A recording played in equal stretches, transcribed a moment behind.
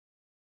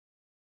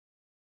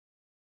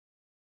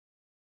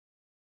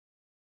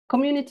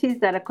communities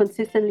that are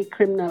consistently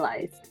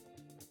criminalized.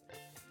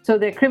 So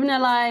they're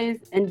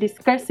criminalized, and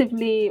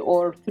discursively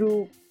or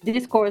through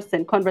discourse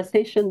and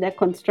conversation, they're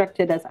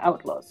constructed as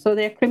outlaws. So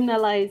they're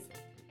criminalized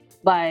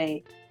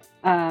by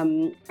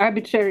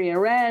arbitrary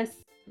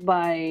arrests,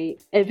 by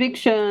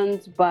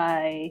evictions,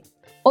 by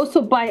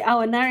also by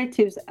our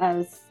narratives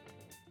as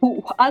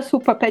who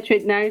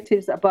perpetuate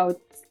narratives about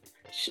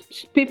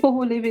people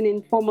who live in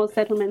informal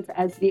settlements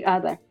as the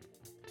other.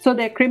 So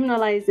they're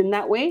criminalized in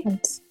that way,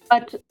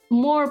 but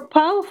more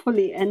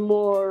powerfully and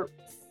more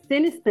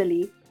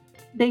sinisterly,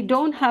 they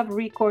don't have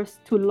recourse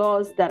to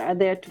laws that are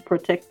there to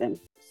protect them.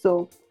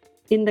 So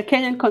in the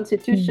Kenyan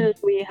Constitution,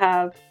 we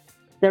have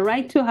the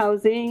right to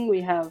housing,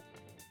 we have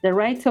the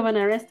rights of an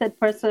arrested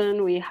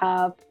person, we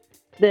have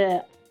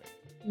the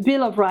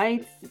Bill of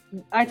Rights,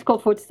 Article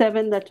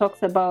 47, that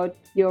talks about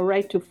your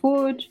right to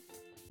food,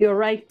 your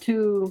right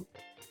to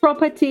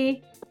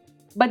property,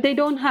 but they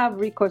don't have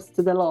recourse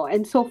to the law.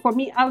 And so for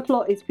me,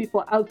 outlaw is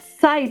people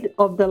outside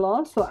of the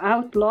law, so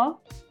outlaw,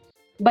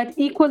 but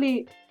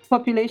equally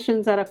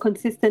populations that are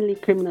consistently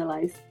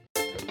criminalized.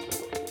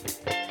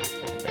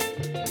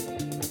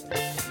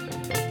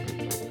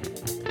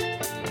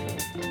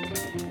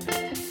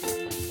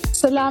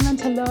 Salam and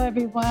hello,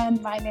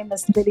 everyone. My name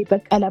is Lily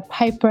Bakala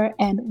Piper,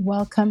 and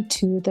welcome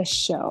to the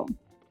show.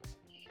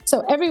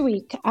 So every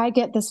week, I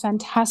get this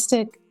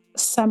fantastic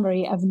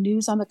summary of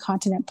news on the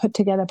continent put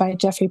together by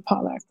Jeffrey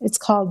Pollard. It's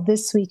called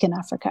This Week in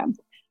Africa.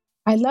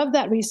 I love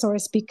that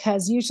resource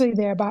because usually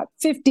there are about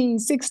 50,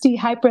 60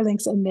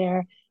 hyperlinks in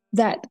there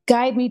that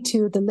guide me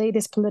to the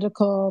latest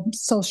political,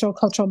 social,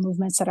 cultural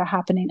movements that are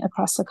happening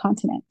across the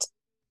continent.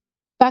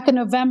 Back in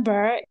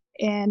November,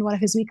 in one of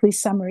his weekly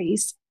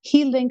summaries,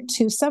 he linked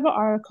to several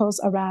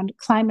articles around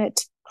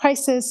climate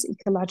crisis,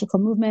 ecological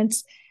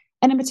movements,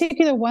 and in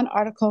particular, one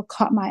article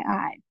caught my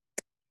eye.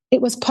 It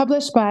was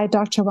published by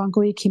Dr.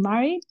 Wangui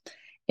Kimari.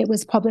 It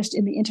was published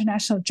in the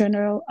International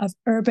Journal of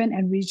Urban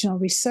and Regional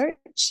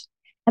Research.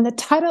 And the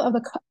title of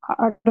the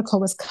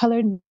article was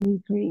Color Me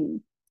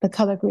Green, the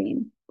color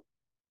green.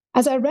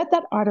 As I read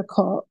that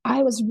article,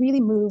 I was really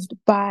moved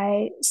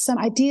by some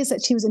ideas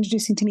that she was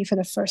introducing to me for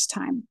the first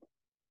time.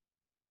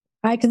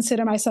 I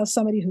consider myself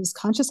somebody who's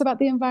conscious about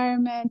the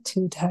environment,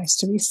 who tries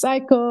to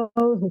recycle,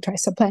 who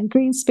tries to plant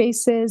green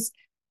spaces.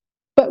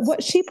 But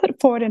what she put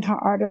forward in her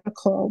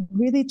article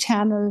really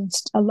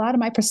challenged a lot of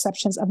my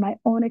perceptions of my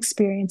own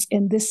experience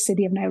in this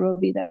city of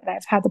Nairobi that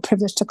I've had the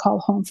privilege to call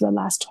home for the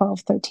last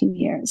 12, 13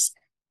 years.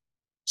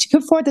 She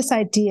put forward this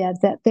idea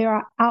that there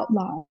are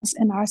outlaws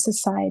in our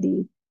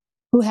society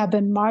who have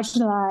been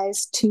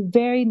marginalized to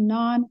very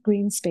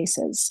non-green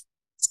spaces,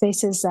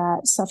 spaces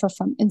that suffer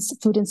from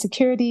food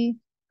insecurity,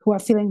 who are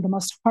feeling the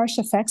most harsh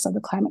effects of the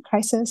climate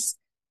crisis,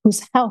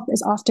 whose health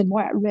is often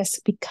more at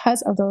risk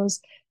because of those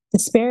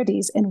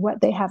disparities in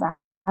what they have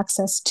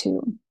access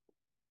to.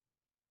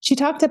 She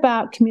talked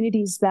about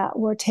communities that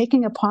were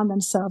taking upon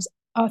themselves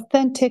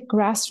authentic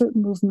grassroots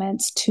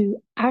movements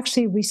to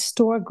actually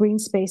restore green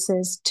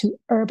spaces to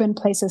urban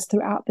places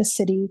throughout the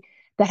city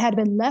that had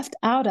been left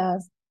out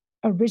of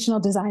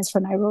original designs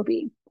for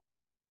Nairobi.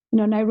 You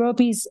know,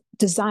 Nairobi's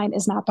design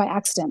is not by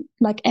accident,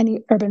 like any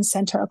urban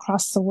center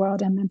across the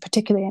world, and then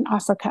particularly in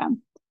Africa.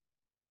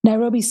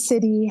 Nairobi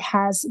city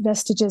has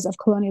vestiges of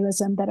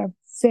colonialism that are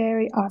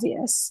very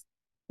obvious.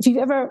 If you've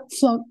ever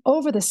flown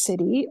over the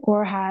city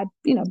or had,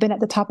 been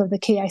at the top of the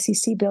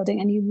KICC building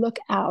and you look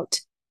out,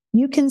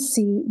 you can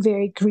see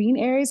very green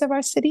areas of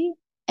our city,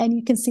 and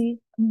you can see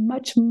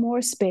much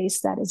more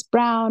space that is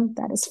brown,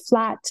 that is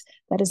flat,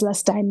 that is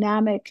less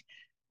dynamic,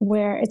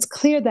 where it's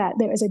clear that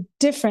there is a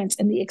difference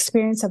in the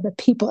experience of the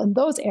people in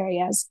those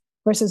areas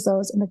versus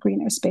those in the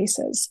greener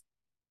spaces.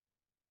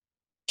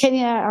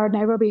 Kenya, or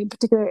Nairobi in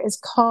particular, is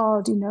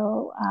called,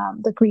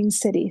 the green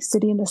city,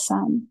 city in the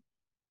sun.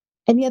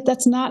 And yet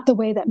that's not the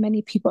way that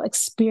many people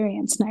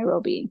experience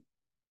Nairobi.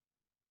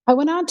 I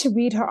went on to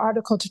read her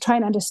article to try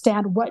and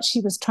understand what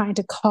she was trying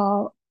to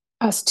call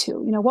us to.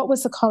 What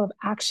was the call of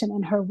action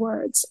in her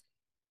words?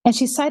 And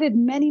she cited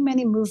many,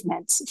 many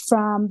movements,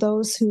 from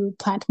those who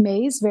plant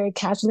maize very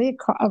casually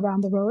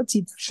around the roads.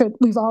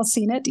 We've all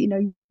seen it.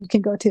 You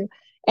can go to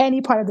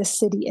any part of the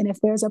city, and if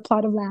there's a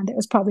plot of land, there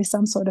was probably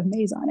some sort of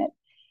maize on it.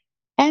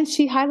 And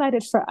she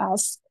highlighted for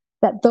us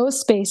that those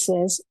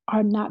spaces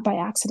are not by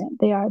accident.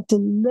 They are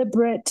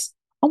deliberate,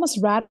 almost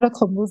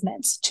radical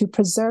movements to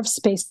preserve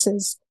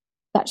spaces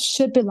that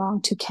should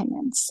belong to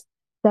Kenyans,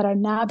 that are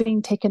now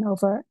being taken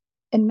over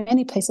in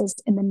many places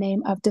in the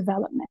name of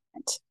development.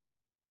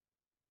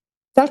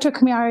 Dr.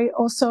 Kimari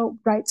also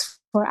writes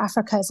for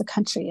Africa as a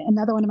Country,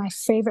 another one of my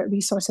favorite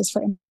resources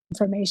for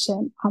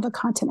information on the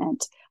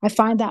continent. I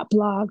find that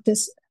blog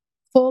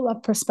full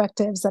of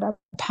perspectives that are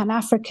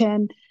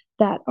Pan-African,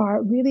 that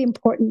are really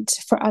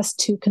important for us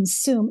to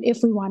consume if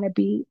we want to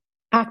be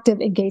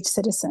active, engaged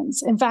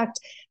citizens. In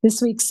fact,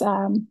 this week's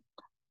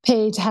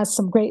page has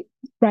some great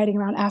writing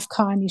around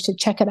AFCON. You should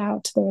check it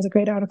out. There was a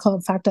great article,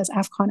 in fact, as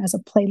AFCON as a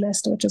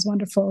playlist, which is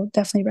wonderful.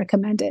 Definitely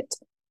recommend it.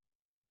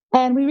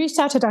 And we reached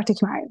out to Dr.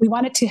 Kimari. We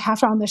wanted to have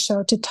her on the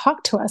show to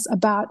talk to us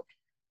about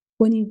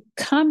when you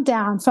come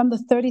down from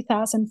the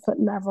 30,000-foot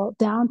level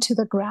down to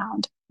the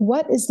ground,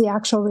 what is the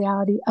actual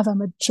reality of a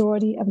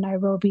majority of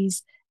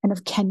Nairobi's and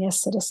of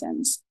Kenya's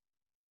citizens?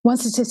 One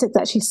statistic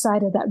that she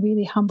cited that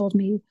really humbled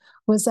me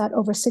was that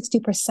over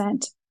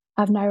 60%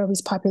 of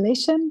Nairobi's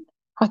population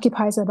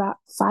occupies about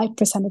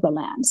 5% of the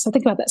land. So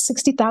think about that,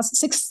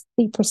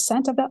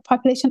 60% of that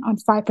population on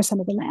 5%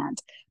 of the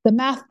land. The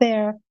math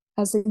there,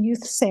 as the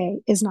youth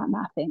say, is not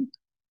mathing.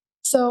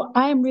 So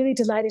I am really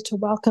delighted to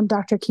welcome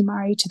Dr.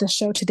 Kimari to the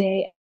show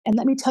today. And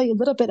let me tell you a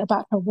little bit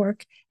about her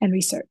work and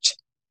research.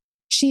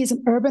 She is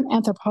an urban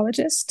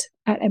anthropologist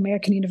at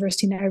American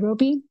University,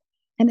 Nairobi,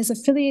 and is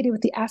affiliated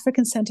with the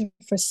African Center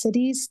for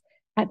Cities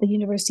at the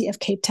University of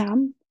Cape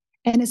Town,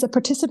 and is a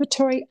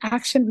participatory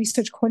action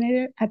research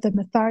coordinator at the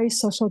Mathari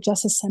Social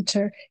Justice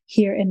Center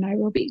here in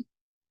Nairobi.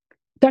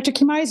 Dr.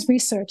 Kimari's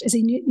research is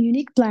a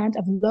unique blend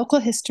of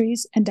local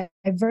histories and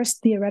diverse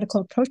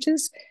theoretical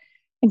approaches,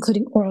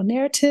 including oral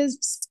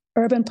narratives,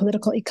 urban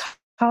political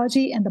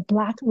ecology, and the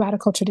Black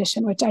radical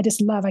tradition, which I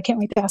just love. I can't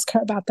wait to ask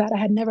her about that. I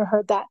had never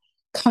heard that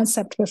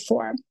concept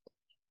before.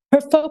 Her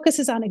focus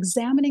is on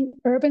examining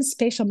urban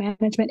spatial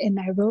management in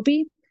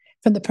Nairobi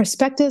from the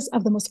perspectives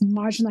of the most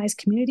marginalized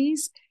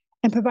communities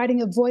and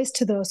providing a voice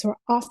to those who are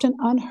often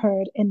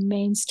unheard in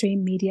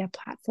mainstream media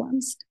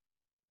platforms.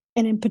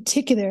 And in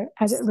particular,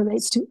 as it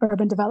relates to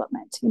urban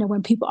development,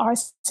 when people are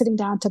sitting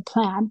down to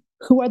plan,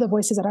 who are the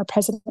voices that are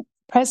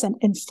present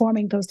in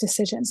forming those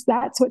decisions?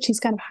 That's what she's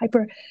kind of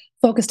hyper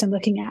focused on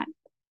looking at.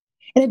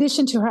 In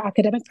addition to her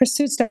academic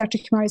pursuits, Dr.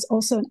 Kimari is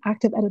also an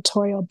active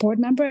editorial board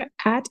member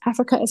at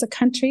Africa as a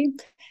Country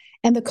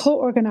and the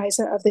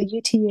co-organizer of the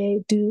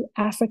UTA Do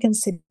African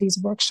Cities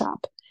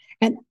Workshop,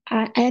 an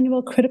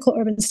annual critical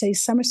urban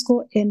studies summer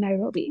school in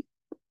Nairobi.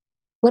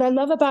 What I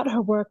love about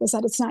her work is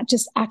that it's not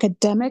just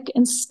academic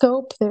in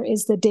scope. There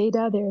is the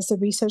data, there is the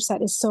research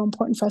that is so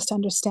important for us to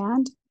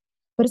understand,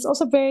 but it's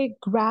also very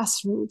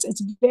grassroots.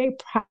 It's very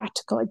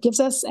practical. It gives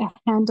us a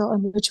handle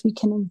in which we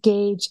can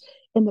engage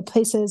in the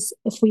places.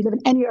 If we live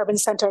in any urban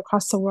center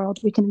across the world,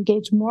 we can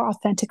engage more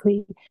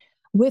authentically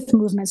with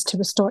movements to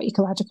restore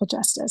ecological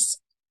justice.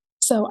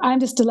 So I'm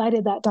just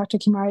delighted that Dr.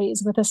 Kimari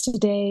is with us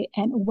today,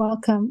 and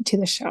welcome to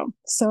the show.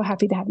 So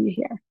happy to have you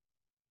here.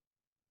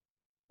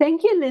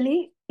 Thank you,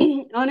 Lily.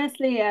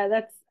 Honestly,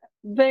 that's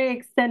very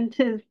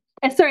extensive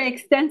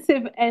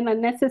and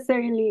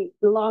unnecessarily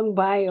long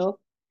bio.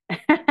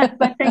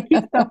 But thank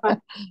you so much.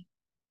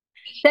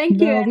 Thank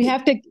you. We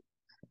have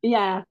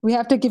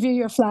to give you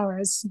your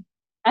flowers.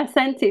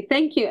 Asante,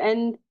 thank you.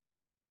 And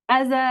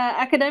as an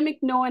academic,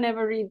 no one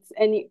ever reads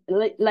any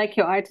like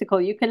your article.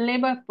 You can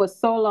labor for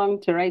so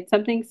long to write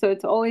something, so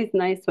it's always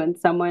nice when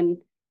someone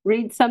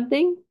reads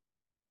something.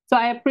 So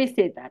I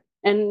appreciate that,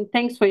 and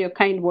thanks for your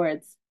kind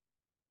words.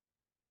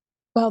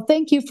 Well,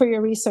 thank you for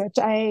your research.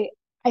 I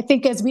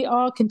think as we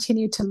all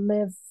continue to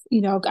live,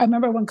 I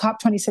remember when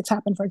COP26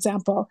 happened, for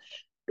example,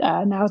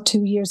 now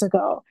 2 years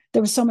ago,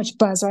 there was so much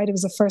buzz, right? It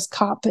was the first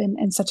COP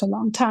in such a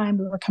long time.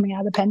 We were coming out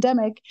of the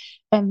pandemic,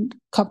 and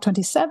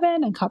COP27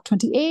 and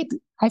COP28,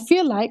 I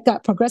feel like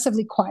got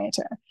progressively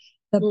quieter.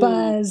 The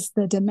buzz,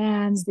 the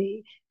demands,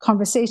 the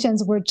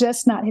conversations were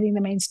just not hitting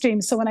the mainstream.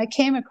 So when I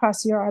came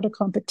across your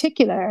article in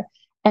particular,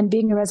 and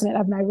being a resident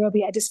of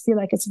Nairobi, I just feel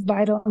like it's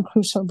vital and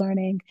crucial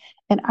learning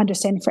and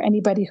understanding for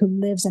anybody who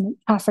lives in an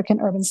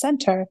African urban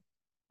center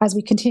as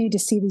we continue to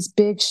see these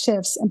big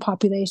shifts in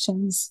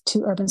populations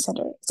to urban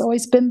centers. It's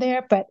always been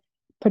there, but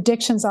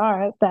predictions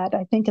are that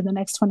I think in the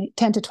next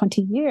 10 to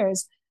 20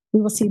 years,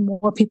 we will see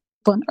more people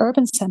in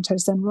urban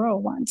centers than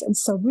rural ones. And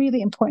so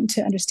really important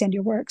to understand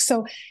your work.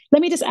 So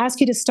let me just ask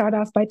you to start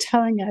off by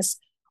telling us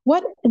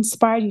what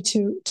inspired you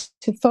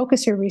to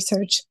focus your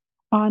research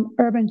on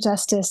urban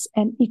justice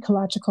and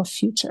ecological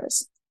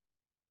futures?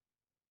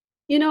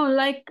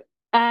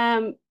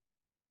 I'm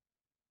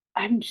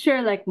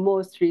sure like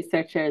most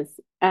researchers,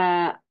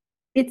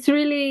 it's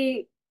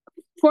really,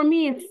 for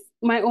me, it's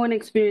my own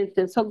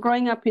experiences. So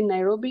growing up in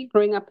Nairobi,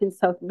 growing up in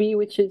South B,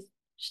 which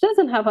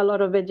doesn't have a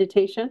lot of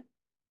vegetation.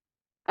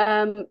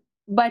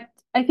 But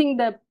I think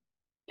the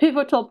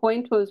pivotal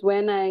point was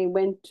when I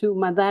went to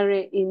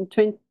Mathare in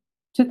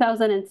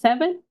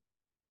 2007.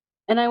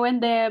 And I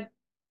went there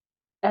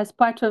as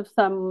part of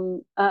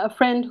a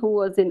friend who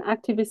was in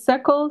activist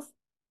circles.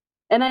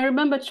 And I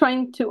remember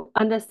trying to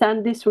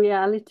understand this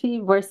reality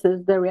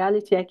versus the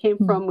reality I came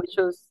from, which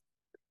was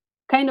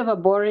kind of a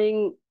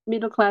boring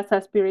middle class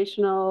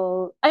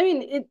aspirational. I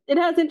mean, it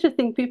has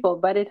interesting people,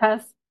 but it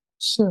has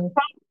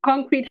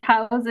concrete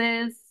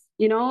houses,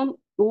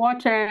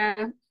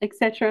 water,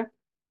 etc.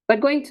 But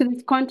going to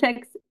this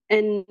context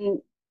and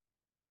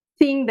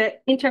seeing the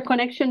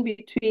interconnection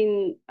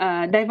between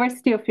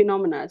diversity of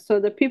phenomena. So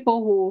the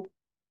people who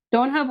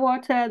don't have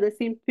water, the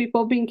same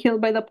people being killed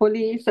by the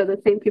police, or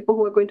the same people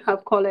who are going to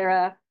have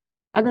cholera,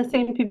 are the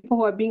same people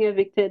who are being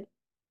evicted.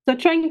 So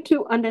trying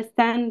to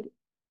understand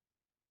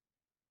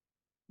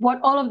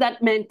what all of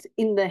that meant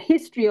in the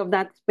history of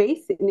that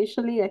space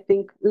initially, I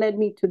think, led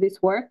me to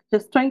this work,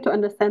 just trying to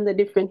understand the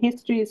different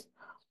histories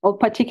of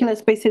particular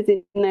spaces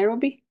in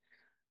Nairobi,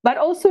 but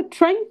also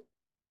trying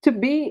to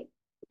be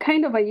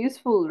kind of a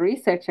useful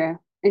researcher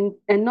and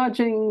not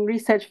doing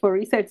research for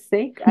research's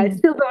sake. I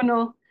still don't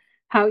know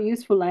how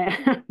useful I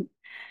am.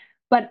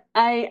 But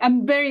I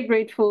am very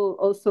grateful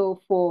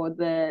also for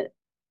the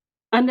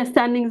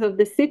understandings of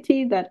the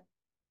city that,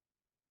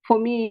 for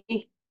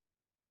me,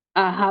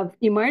 have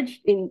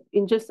emerged in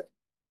just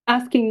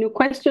asking new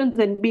questions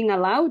and being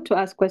allowed to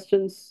ask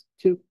questions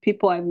to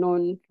people I've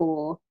known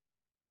for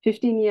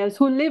 15 years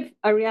who live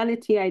a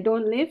reality I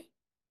don't live,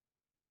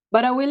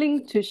 but are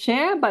willing to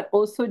share, but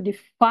also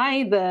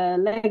defy the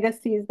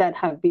legacies that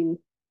have been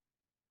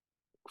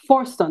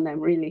forced on them,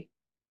 really.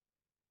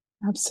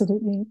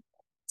 Absolutely.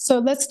 So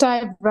let's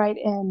dive right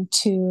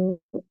into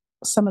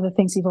some of the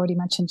things you've already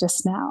mentioned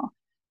just now,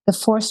 the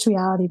forced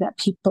reality that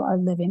people are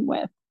living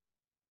with.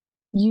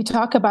 You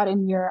talk about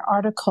in your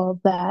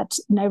article that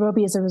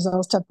Nairobi is a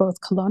result of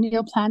both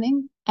colonial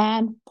planning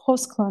and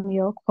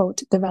post-colonial,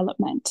 quote,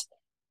 development.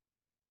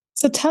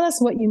 So tell us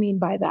what you mean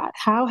by that.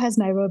 How has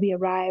Nairobi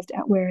arrived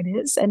at where it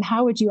is? And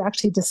how would you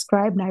actually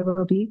describe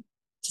Nairobi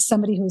to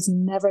somebody who's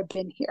never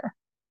been here?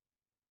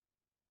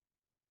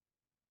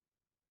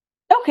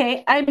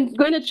 Okay, I'm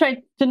going to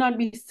try to not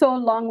be so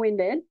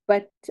long-winded,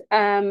 but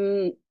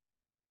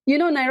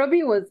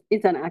Nairobi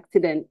is an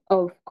accident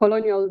of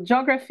colonial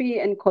geography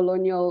and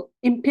colonial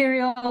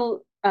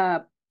imperial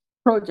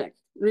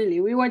projects. Really,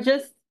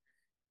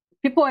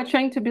 people are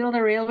trying to build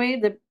a railway.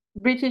 The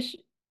British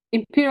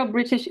Imperial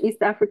British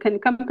East African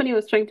Company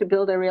was trying to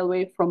build a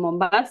railway from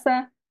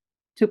Mombasa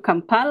to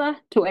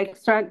Kampala to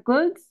extract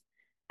goods,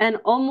 and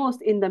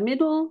almost in the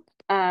middle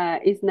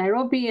is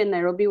Nairobi, and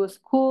Nairobi was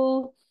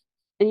cool.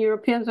 And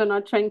Europeans were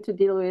not trying to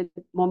deal with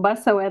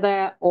Mombasa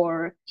weather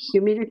or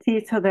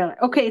humidity. So they're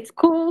like, okay, it's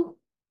cool.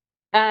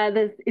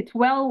 It's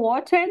well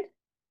watered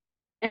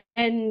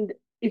and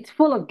it's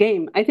full of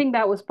game. I think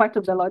that was part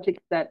of the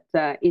logic that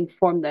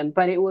informed them.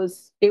 But it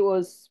was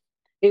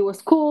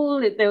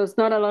cool. There was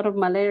not a lot of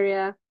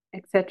malaria,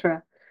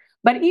 etc.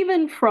 But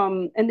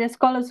and there's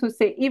scholars who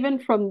say even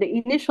from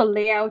the initial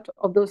layout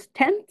of those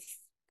tents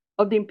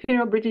of the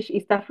Imperial British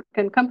East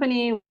African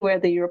Company, where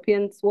the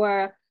Europeans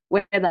were,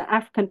 where the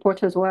African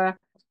porters were,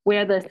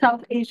 where the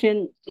South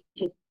Asian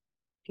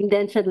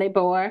indentured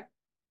labor were,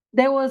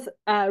 there was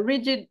a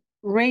rigid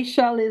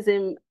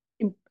racialism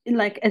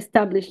like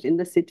established in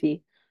the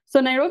city. So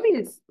Nairobi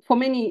is, for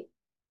many,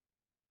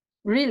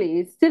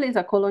 really, it still is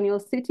a colonial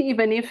city,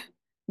 even if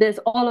there's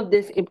all of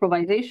this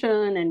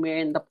improvisation and we're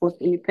in the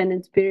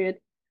post-independence period.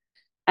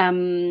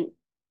 But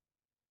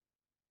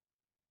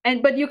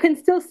you can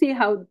still see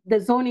how the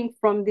zoning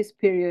from this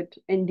period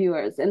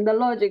endures and the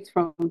logics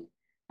from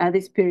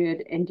this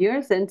period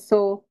endures. And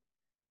so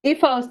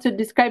if I was to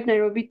describe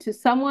Nairobi to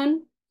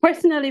someone,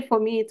 personally, for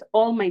me, it's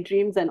all my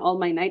dreams and all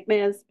my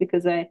nightmares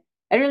because I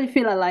really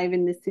feel alive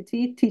in this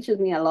city. It teaches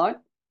me a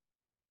lot.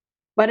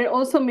 But it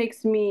also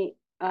makes me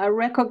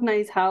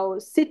recognize how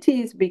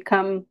cities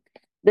become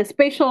the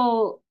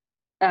spatial,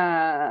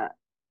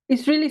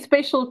 it's really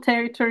spatial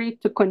territory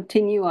to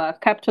continue a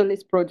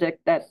capitalist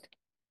project that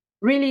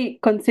really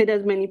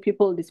considers many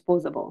people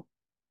disposable.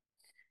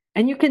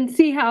 And you can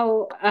see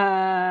how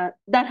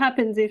that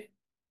happens if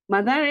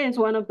Mathare is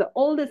one of the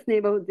oldest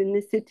neighborhoods in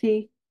the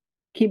city,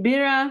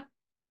 Kibera,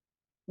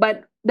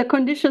 but the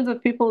conditions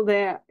of people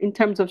there in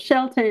terms of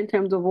shelter, in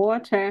terms of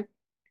water,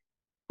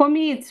 for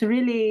me, it's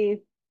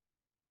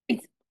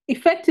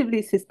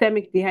effectively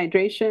systemic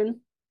dehydration,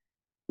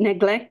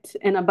 neglect,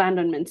 and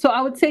abandonment. So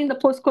I would say in the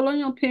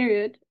post-colonial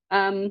period,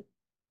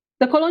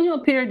 the colonial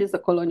period is a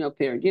colonial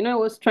period.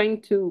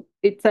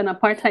 It's an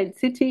apartheid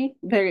city,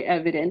 very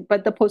evident.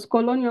 But the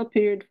post-colonial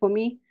period for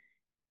me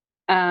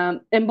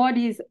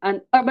embodies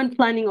an urban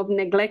planning of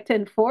neglect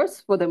and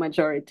force for the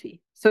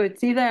majority. So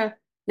it's either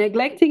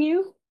neglecting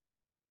you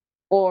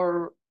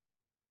or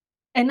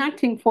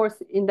enacting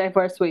force in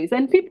diverse ways.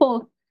 And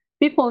people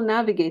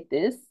navigate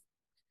this.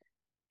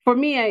 For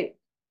me,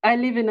 I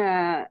live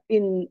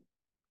in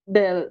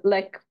the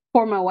like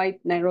former white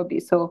Nairobi,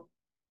 so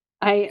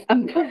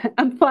I'm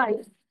I'm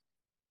fine.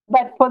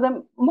 But for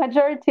the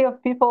majority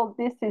of people,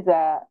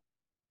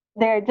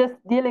 they're just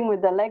dealing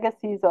with the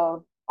legacies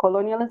of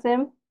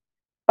colonialism,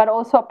 but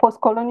also a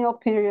post-colonial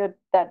period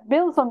that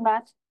builds on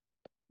that,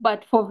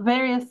 but for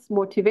various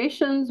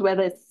motivations,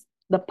 whether it's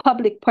the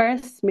public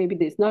purse, maybe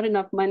there's not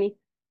enough money,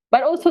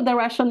 but also the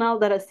rationale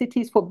that a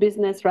city is for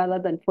business rather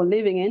than for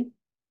living in,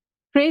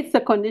 creates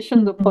the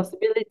conditions of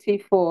possibility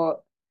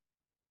for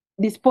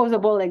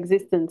disposable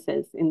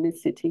existences in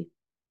this city.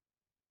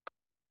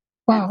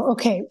 Wow.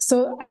 Okay.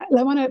 So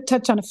I want to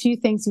touch on a few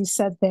things you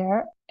said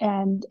there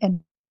and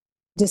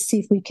just see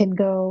if we can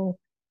go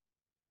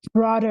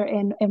broader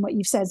in what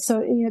you've said.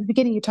 So in the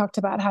beginning, you talked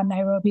about how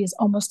Nairobi is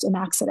almost an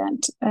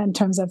accident in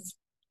terms of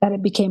that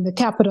it became the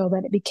capital,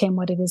 that it became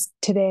what it is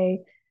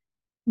today.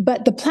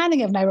 But the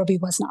planning of Nairobi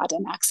was not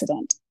an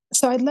accident.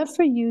 So I'd love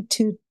for you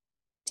to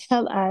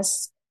tell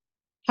us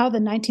how the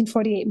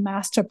 1948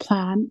 master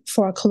plan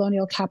for a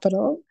colonial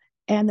capital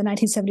and the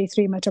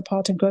 1973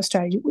 Metropolitan Growth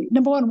Strategy.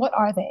 Number one, what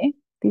are they?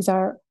 These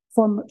are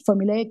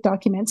formulaic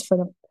documents for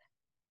the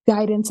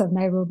guidance of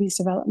Nairobi's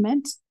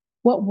development.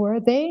 What were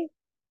they?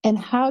 and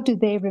how do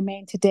they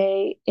remain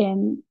today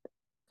in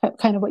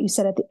kind of what you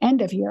said at the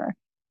end of your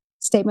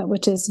statement,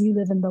 which is you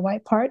live in the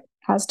white part,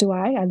 as do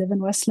I live in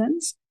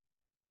Westlands.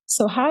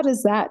 So how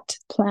does that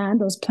plan,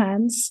 those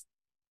plans,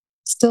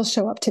 still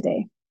show up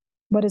today?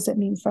 What does it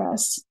mean for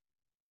us?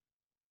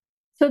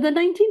 So the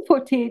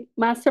 1948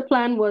 master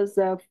plan was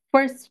the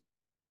first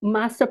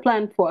master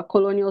plan for a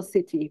colonial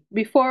city.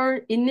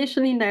 Before,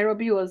 initially,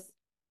 Nairobi was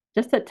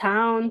just a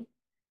town.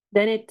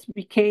 Then it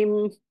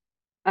became,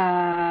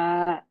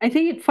 I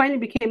think it finally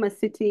became a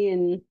city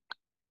in,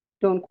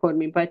 don't quote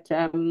me, but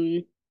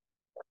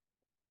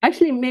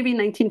actually maybe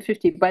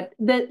 1950. But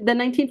the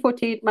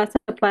 1948 master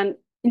plan,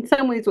 in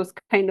some ways, was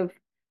kind of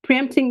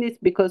preempting this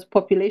because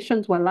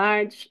populations were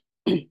large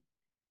and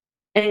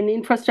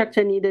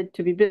infrastructure needed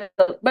to be built.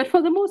 But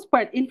for the most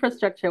part,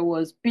 infrastructure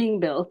was being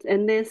built.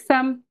 And there's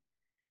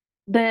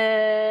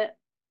the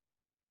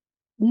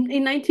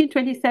in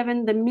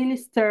 1927, the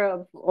minister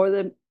of, or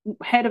the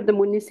head of the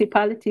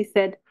municipality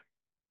said,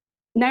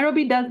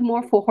 Nairobi does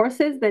more for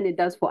horses than it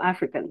does for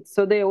Africans.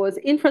 So there was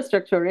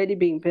infrastructure already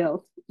being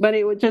built, but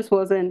it just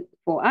wasn't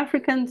for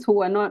Africans who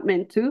were not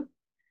meant to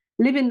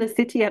live in the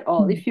city at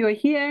all. If you are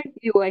here,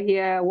 you are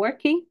here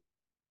working,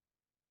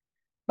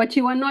 but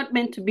you are not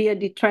meant to be a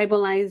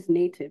detribalized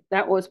native.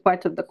 That was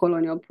part of the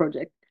colonial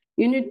project.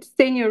 You need to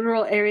stay in your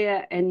rural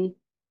area and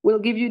we'll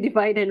give you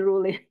divide and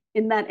rule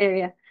in that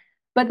area.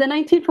 But the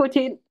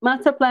 1948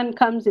 master plan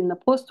comes in the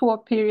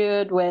post-war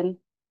period when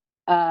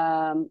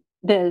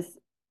there's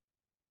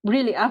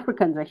really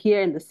Africans are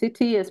here in the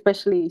city,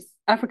 especially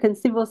African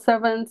civil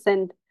servants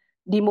and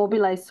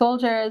demobilized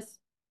soldiers.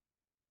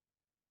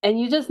 And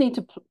you just need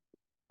to,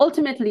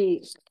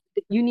 ultimately,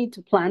 you need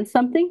to plan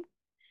something.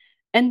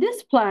 And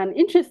this plan,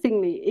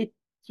 interestingly,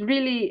 it's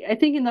really, I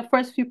think in the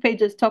first few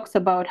pages talks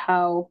about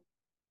how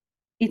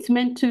it's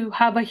meant to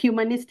have a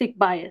humanistic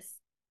bias.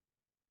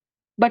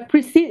 But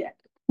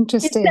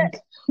Interesting.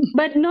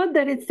 but not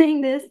that it's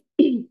saying this.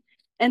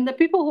 And the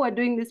people who are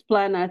doing this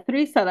plan are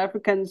three South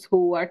Africans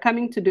who are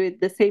coming to do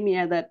it the same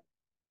year that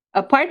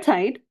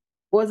apartheid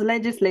was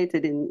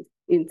legislated in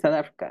South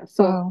Africa.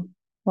 So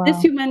this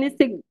Wow.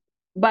 humanistic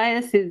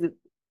bias is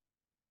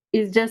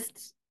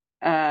just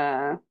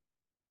uh,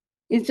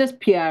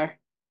 PR.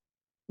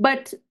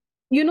 But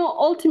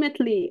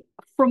ultimately,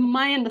 from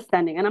my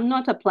understanding, and I'm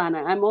not a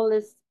planner, I'm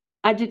always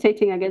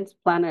agitating against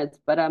planners,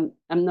 but I'm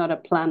not a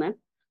planner.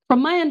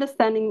 From my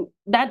understanding,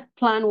 that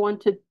plan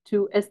wanted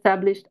to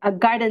establish a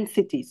garden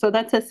city. So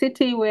that's a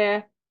city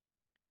where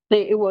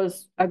it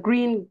was a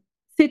green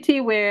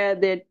city where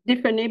there are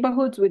different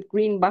neighborhoods with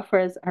green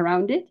buffers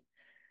around it.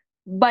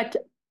 But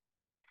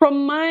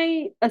from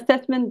my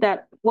assessment,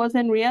 that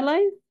wasn't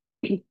realized,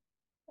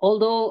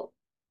 although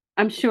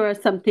I'm sure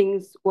some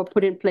things were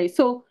put in place.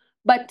 So,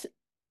 but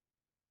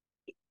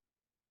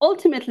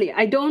ultimately,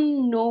 I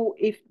don't know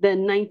if the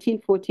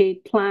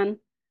 1948 plan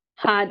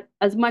had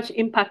as much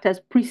impact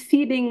as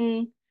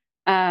preceding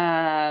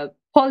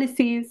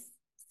policies,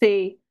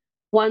 say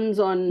ones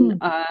on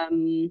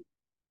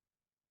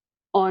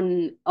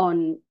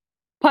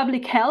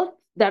public health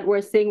that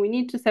were saying we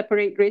need to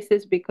separate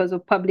races because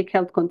of public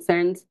health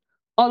concerns.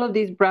 All of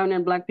these brown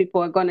and black people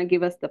are going to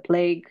give us the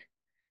plague.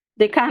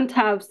 They can't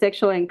have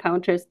sexual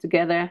encounters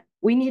together.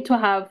 We need to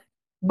have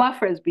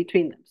buffers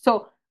between them.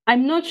 So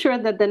I'm not sure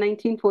that the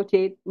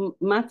 1948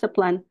 master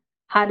plan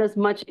had as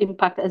much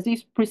impact as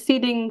these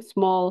preceding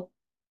small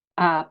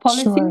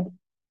policies, Sure.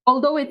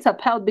 although it's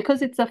upheld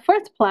because it's a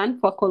first plan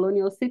for a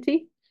colonial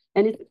city.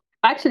 And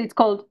it's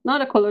called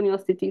not a colonial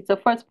city, it's a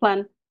first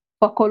plan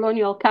for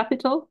colonial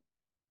capital.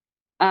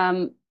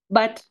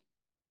 But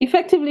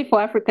effectively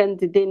for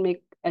Africans, it didn't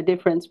make a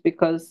difference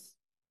because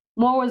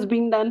more was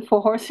being done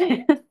for horses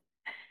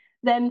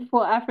than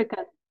for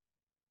Africans.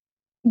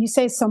 You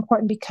say it's so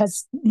important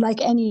because,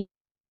 like any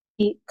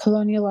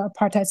colonial or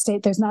apartheid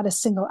state, there's not a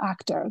single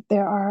actor.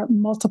 There are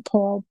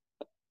multiple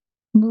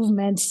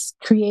movements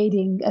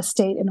creating a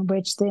state in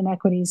which the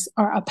inequities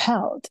are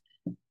upheld.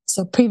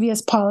 So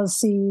previous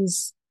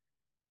policies,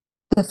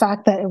 the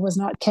fact that it was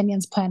not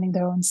Kenyans planning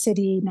their own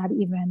city, not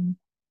even,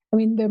 I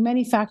mean, there are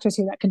many factors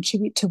here that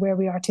contribute to where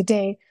we are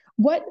today.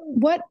 What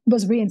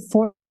was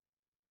reinforced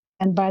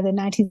by the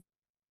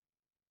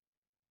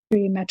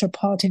 1933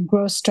 metropolitan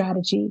growth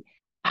strategy?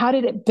 How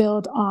did it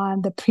build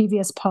on the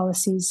previous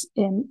policies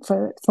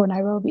for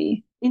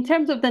Nairobi? In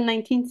terms of the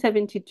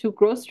 1972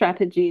 growth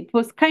strategy, it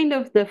was kind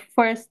of the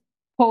first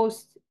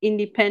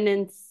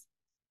post-independence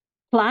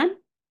plan.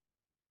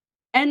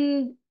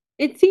 And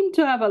it seemed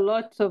to have a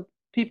lot of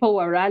people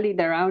were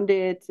rallied around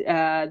it.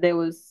 There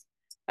was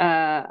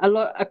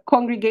a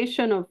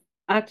congregation of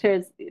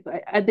actors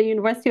at the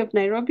University of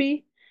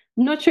Nairobi.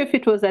 I'm not sure if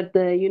it was it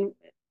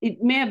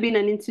may have been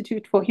an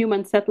Institute for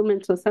Human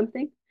Settlements or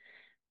something.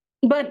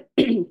 But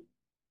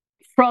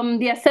from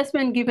the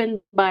assessment given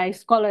by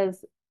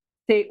scholars,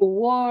 say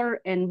Uwar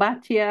and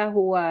Batia,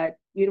 who are at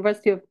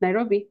University of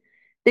Nairobi,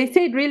 they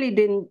say it really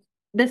didn't.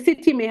 The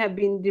city may have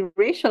been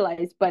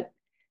deracialized, but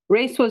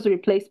race was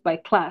replaced by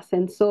class,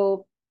 and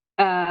so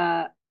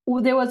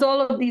there was all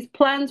of these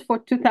plans for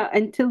 2000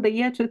 until the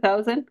year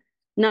 2000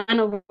 none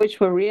of which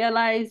were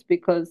realized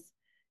because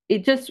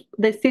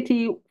the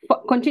city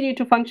continued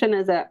to function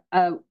as a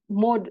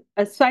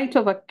site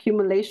of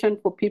accumulation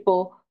for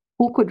people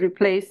who could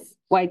replace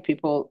white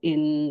people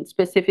in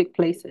specific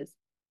places.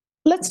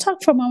 Let's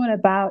talk for a moment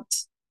about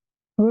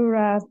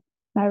Karura,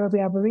 Nairobi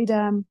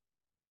Arboretum,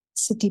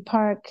 City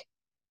Park.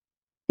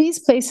 These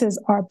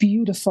places are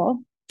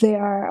beautiful. They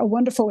are a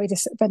wonderful way to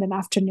spend an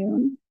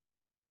afternoon.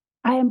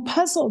 I am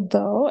puzzled,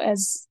 though,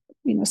 as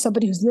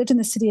somebody who's lived in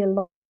the city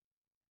a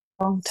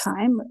long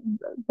time,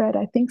 read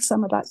I think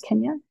some about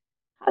Kenya.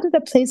 How did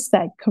a place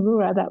like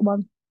Karura, that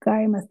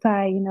Wangari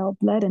Maathai,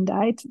 bled and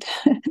died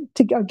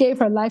or gave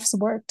her life's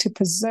work to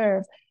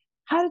preserve,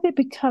 how did it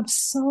become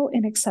so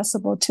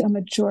inaccessible to a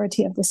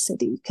majority of the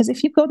city? Because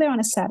if you go there on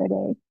a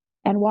Saturday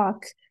and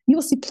walk, you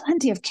will see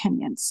plenty of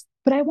Kenyans.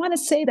 But I want to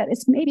say that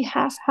it's maybe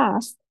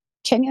half-half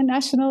Kenyan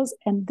nationals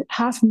and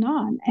half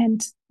non.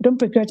 And I don't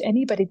begrudge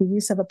anybody the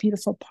use of a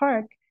beautiful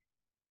park.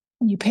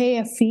 You pay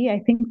a fee. I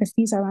think the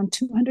fees are around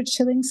 200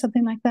 shillings,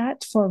 something like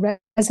that, for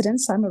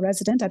residents. I'm a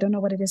resident. I don't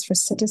know what it is for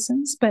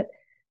citizens, but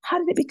how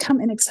did it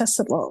become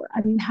inaccessible?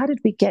 I mean, how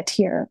did we get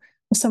here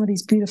with some of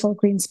these beautiful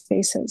green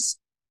spaces?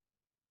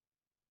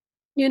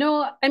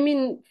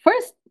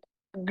 First,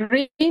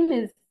 green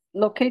is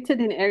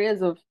located in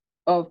areas of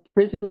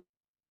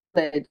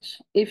privilege.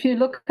 If you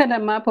look at a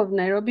map of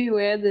Nairobi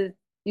where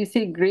you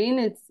see green,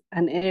 it's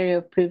an area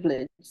of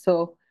privilege.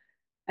 So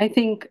I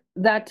think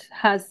that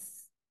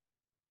has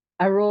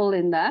a role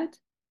in that.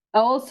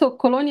 Also,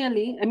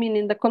 colonially,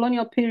 in the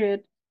colonial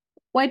period,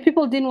 white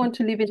people didn't want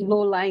to live in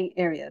low-lying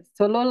areas.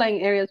 So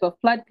low-lying areas were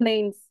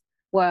floodplains,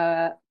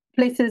 were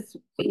places,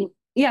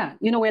 yeah,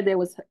 where there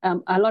was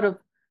a lot of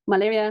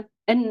malaria.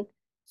 And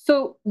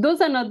so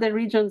those are not the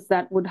regions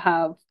that would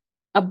have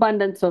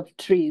abundance of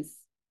trees.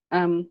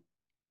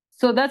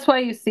 So that's why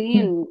you see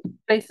in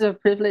places of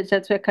privilege,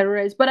 that's where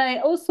Karura is. But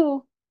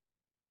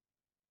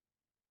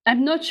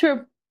I'm not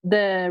sure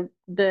the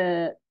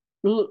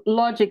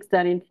logics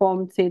that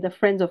informed, say, the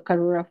Friends of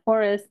Karura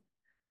Forest,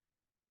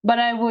 but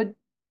I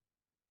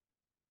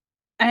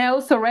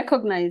also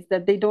recognize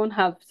that they don't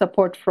have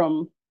support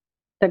from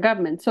the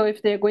government. So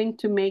if they're going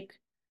to make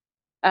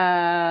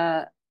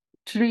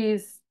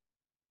trees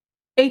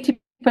 80%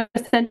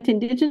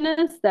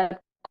 indigenous, that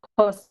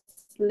costs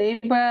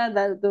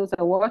labor, those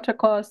are water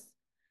costs.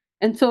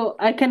 And so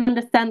I can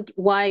understand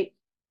why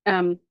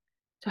to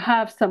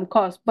have some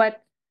cost.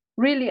 But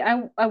really,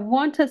 I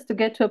want us to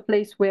get to a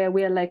place where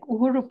we're like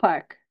Uhuru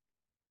Park,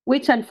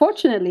 which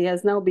unfortunately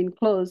has now been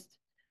closed.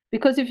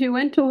 Because if you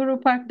went to Uhuru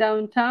Park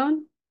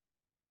downtown,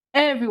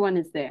 everyone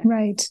is there.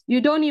 Right. You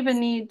don't even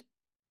need,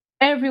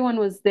 everyone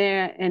was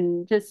there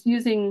and just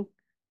using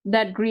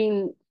that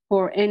green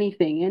for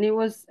anything. And it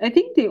was, I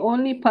think, the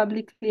only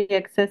publicly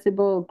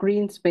accessible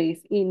green space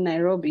in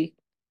Nairobi.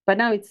 But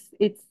now it's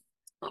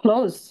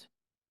closed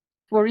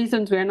for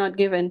reasons we're not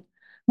given.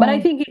 But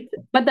I think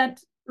but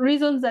that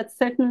reasons that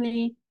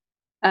certainly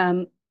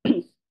are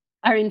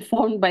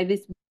informed by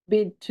this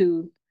bid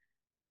to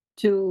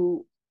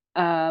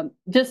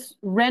just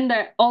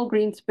render all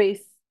green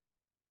space,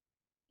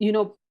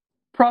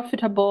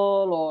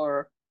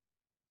 profitable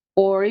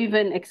or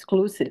even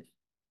exclusive.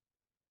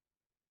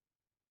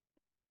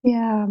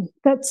 Yeah,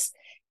 and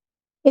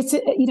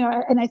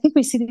I think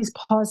we see these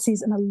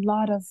policies in a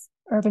lot of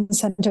urban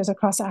centers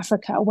across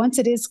Africa. Once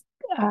it is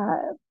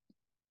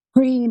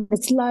green,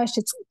 it's lush,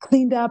 it's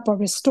cleaned up or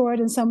restored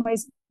in some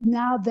ways.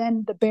 Now,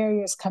 then the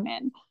barriers come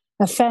in: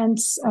 a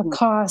fence, a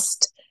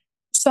cost,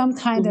 some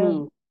kind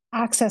of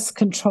access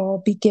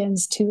control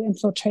begins to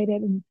infiltrate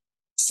it, and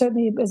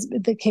certainly is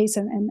the case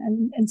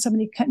in so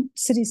many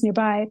cities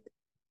nearby.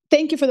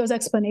 Thank you for those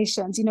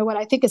explanations. What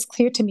I think is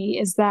clear to me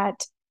is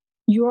that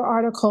your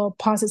article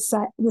posits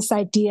this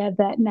idea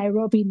that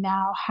Nairobi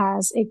now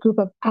has a group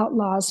of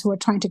outlaws who are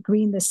trying to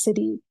green the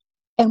city.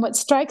 And what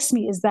strikes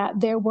me is that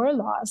there were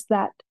laws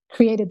that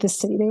created the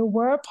city. There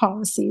were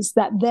policies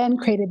that then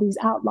created these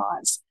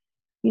outlaws.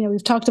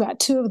 We've talked about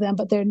two of them,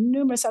 but there are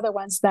numerous other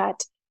ones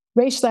that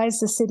racialized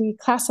the city,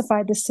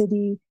 classified the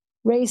city.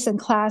 Race and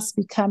class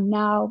become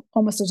now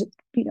almost,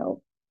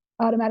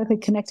 automatically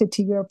connected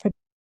to your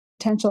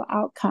potential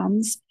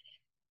outcomes.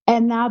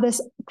 And now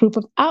this group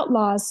of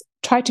outlaws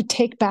try to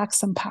take back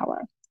some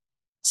power.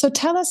 So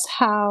tell us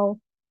how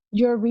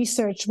your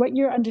research, what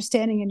you're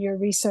understanding in your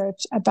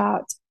research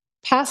about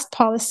past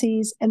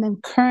policies and then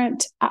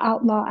current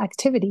outlaw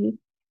activity,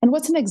 and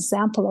what's an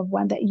example of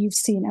one that you've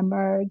seen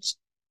emerge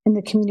in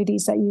the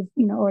communities that you've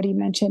already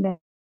mentioned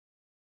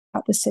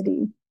about the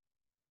city.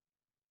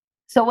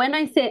 So when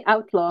I say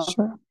outlaw,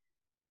 sure.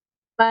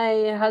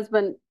 My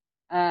husband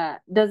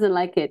doesn't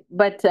like it,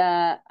 but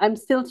I'm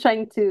still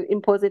trying to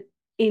impose it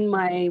in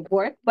my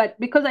work. But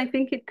because I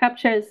think it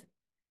captures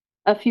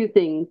a few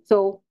things.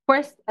 So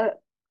first,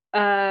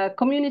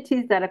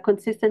 communities that are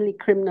consistently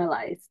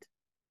criminalized.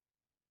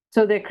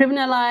 So they're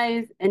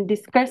criminalized, and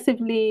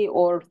discursively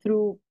or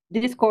through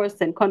discourse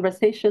and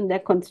conversation, they're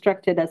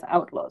constructed as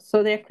outlaws.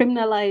 So they're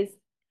criminalized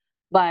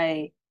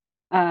by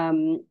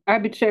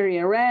arbitrary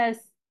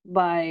arrests,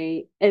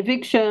 by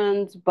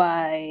evictions,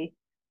 by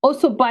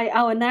also by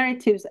our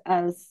narratives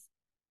as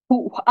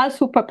us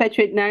who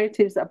perpetuate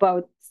narratives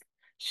about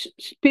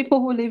people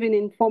who live in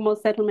informal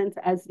settlements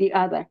as the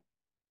other.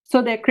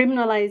 So they're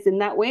criminalized in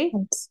that way.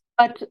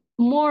 But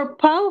more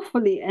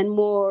powerfully and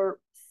more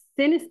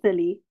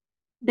sinisterly,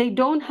 they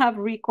don't have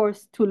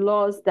recourse to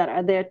laws that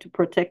are there to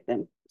protect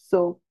them.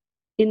 So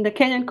in the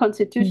Kenyan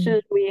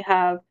Constitution, we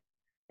have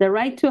the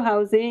right to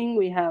housing,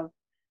 we have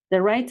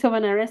the rights of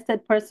an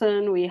arrested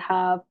person, we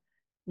have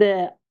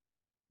the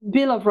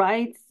Bill of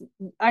Rights,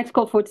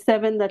 Article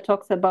 47, that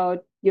talks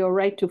about your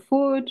right to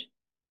food,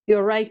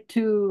 your right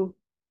to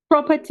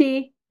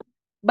property,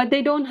 but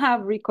they don't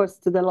have recourse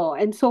to the law.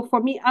 And so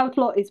for me,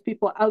 outlaw is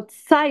people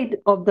outside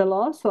of the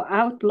law, so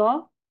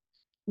outlaw,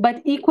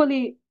 but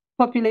equally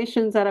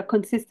populations that are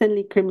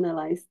consistently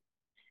criminalized.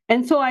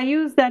 And so I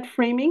use that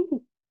framing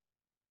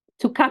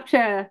to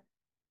capture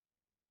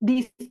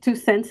these two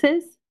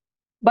senses,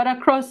 but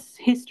across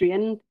history.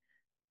 And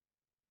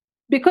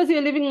because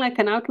you're living like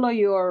an outlaw,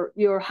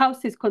 your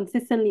house is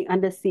consistently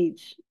under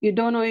siege. You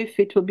don't know if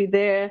it will be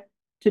there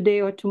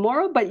today or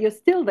tomorrow, but you're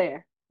still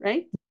there,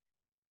 right?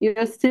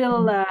 You're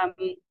still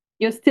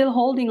you're still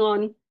holding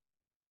on,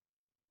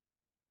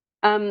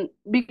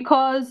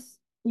 because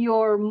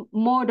your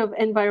mode of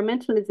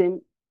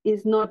environmentalism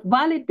is not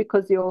valid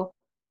because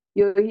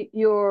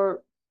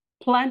you're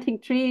planting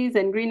trees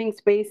and greening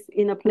space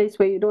in a place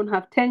where you don't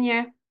have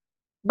tenure.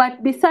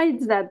 But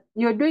besides that,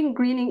 you're doing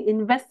greening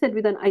invested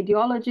with an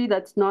ideology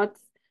that's not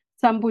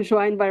some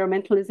bourgeois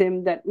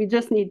environmentalism that we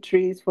just need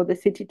trees for the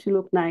city to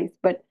look nice.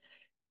 But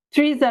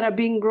trees that are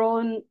being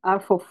grown are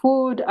for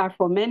food, are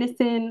for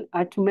medicine,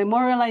 are to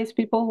memorialize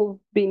people who've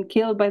been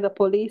killed by the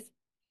police.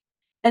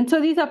 And so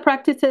these are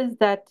practices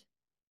that,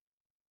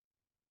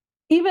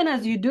 even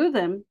as you do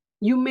them,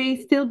 you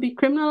may still be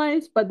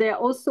criminalized, but they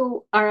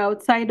also are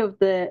outside of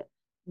the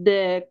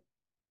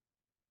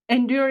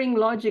enduring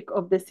logic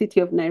of the city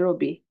of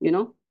Nairobi, you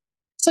know?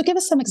 So give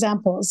us some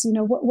examples.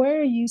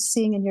 Where are you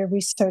seeing in your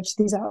research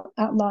these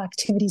outlaw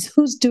activities?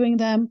 Who's doing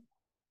them?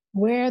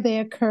 Where are they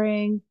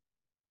occurring?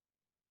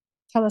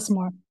 Tell us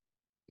more.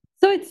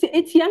 So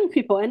it's young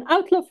people, and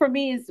outlaw for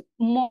me is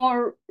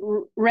more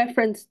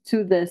reference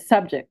to the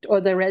subject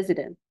or the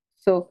resident.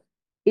 So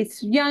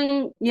it's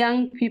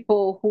young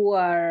people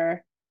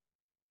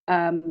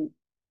um,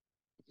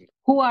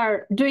 who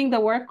are doing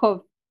the work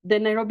of the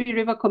Nairobi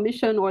River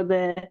Commission or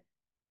the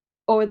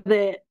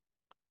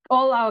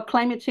all our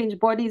climate change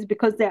bodies,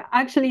 because they're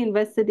actually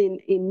invested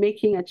in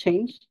making a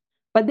change,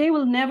 but they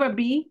will never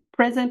be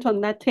present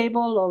on that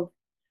table of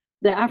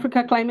the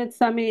Africa Climate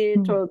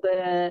Summit or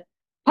the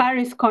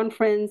Paris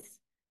Conference,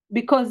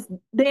 because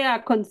they are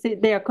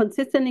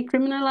consistently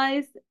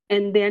criminalized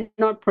and they're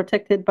not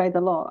protected by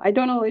the law. I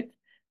don't know if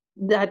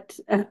that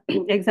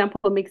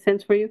example makes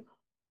sense for you.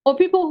 Or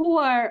people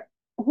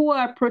who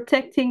are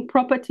protecting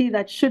property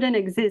that shouldn't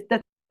exist,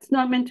 that's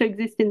not meant to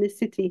exist in the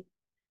city.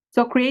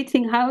 So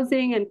creating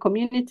housing and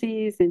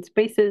communities in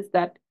spaces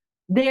that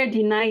they're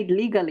denied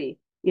legally,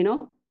 you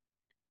know?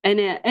 And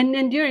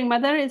enduring,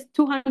 Madara is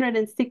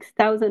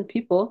 206,000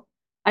 people.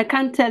 I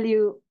can't tell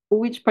you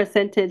which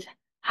percentage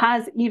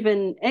has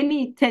even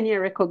any tenure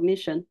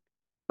recognition,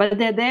 but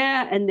they're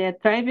there and they're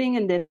thriving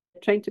and they're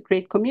trying to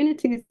create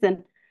communities.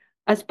 And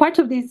as part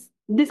of this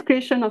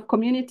creation of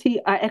community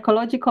are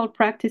ecological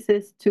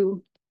practices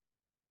to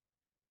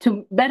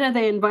better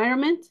the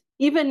environment,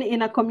 even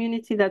in a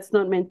community that's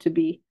not meant to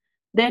be.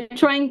 They're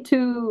trying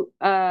to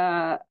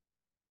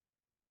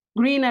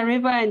green a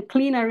river and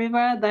clean a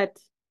river that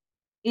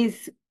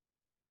is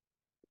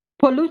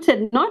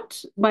polluted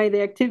not by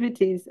the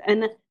activities.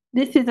 And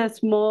this is a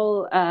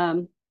small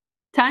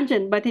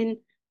tangent, but in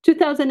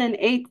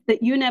 2008, the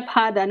UNEP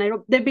had there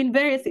have been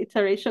various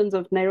iterations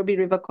of Nairobi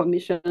River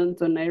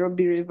Commissions or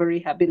Nairobi River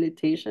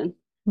Rehabilitation,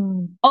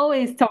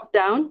 always top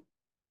down.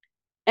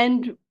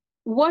 And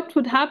what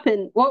would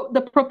happen? Well,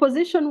 the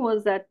proposition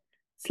was that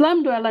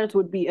slum dwellers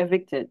would be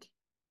evicted,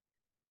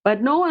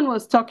 but no one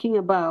was talking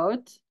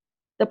about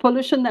the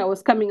pollution that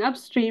was coming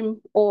upstream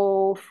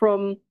or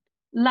from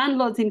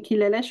landlords in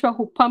Kileleshwa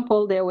who pump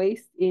all their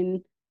waste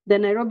in the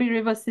Nairobi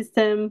River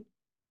system,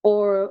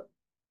 or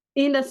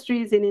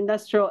industries in in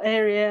Kileleshwa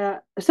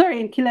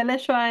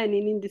and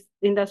in this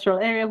industrial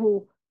area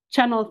who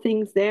channel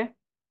things there.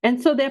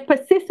 And so they're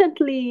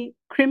persistently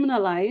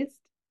criminalized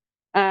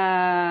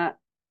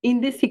in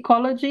this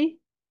ecology,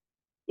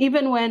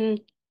 even when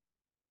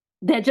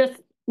they're just,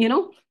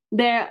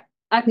 their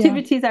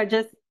activities are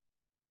just,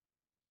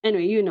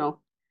 anyway,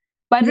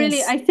 But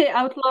really, I say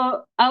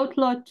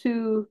outlaw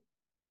to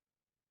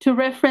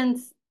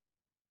reference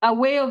a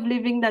way of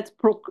living that's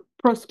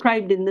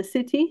proscribed in the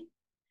city.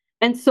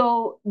 And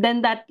so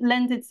then that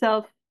lends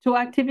itself to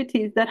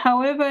activities that,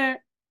 however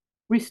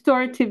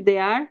restorative they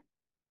are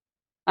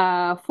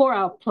for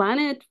our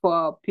planet, for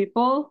our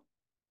people,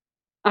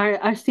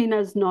 are seen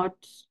as not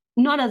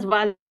as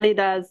valid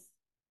as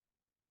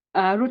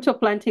Ruto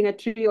planting a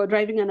tree or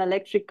driving an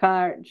electric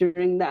car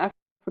during the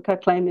Africa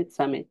Climate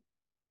Summit.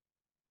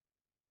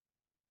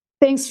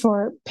 Thanks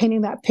for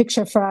painting that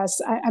picture for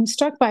us. I'm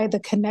struck by the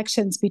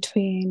connections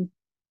between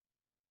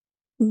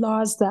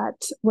laws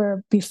that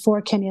were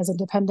before Kenya's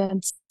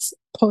independence,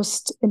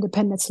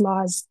 post-independence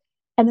laws,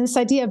 and this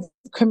idea of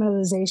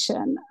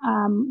criminalization.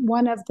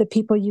 One of the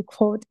people you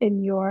quote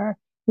in your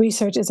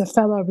research is a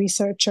fellow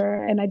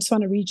researcher, and I just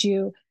want to read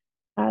you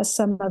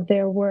some of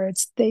their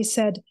words. They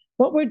said,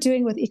 "What we're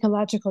doing with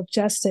ecological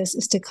justice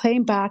is to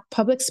claim back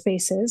public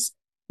spaces,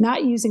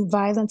 not using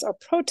violence or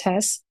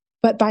protests,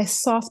 but by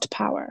soft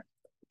power,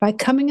 by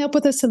coming up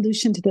with a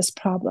solution to this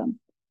problem.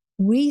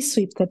 We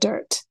sweep the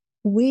dirt.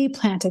 We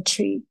plant a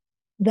tree.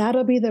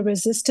 That'll be the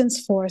resistance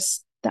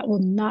force that will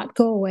not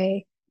go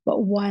away,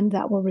 but one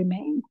that will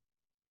remain."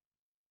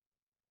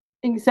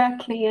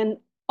 Exactly. And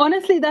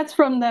honestly, that's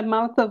from the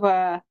mouth of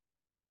a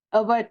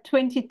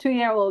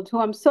 22-year-old who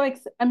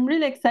I'm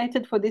really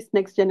excited for this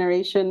next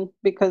generation,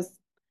 because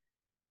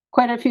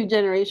quite a few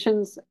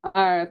generations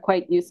are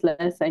quite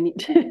useless. I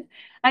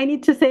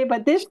need to say,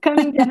 but this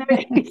coming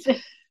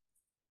generation,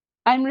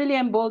 I'm really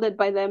emboldened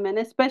by them, and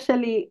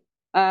especially,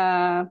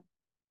 yeah,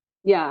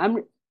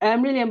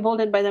 I'm really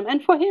emboldened by them.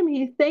 And for him,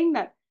 he's saying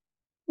that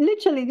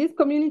literally these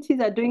communities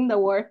are doing the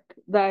work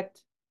that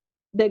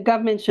the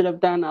government should have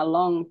done a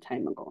long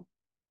time ago.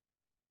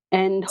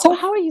 And so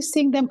how are you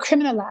seeing them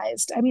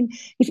criminalized? I mean,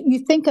 if you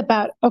think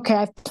about, okay,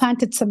 I've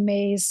planted some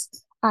maize,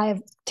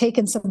 I've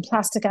taken some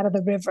plastic out of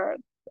the river.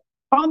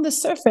 On the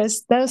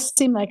surface, those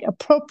seem like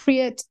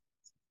appropriate,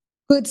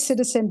 good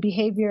citizen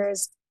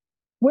behaviors.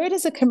 Where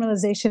does the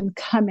criminalization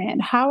come in?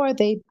 How are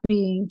they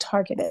being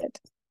targeted?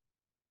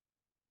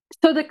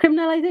 so the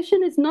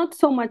criminalization is not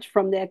so much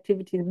from the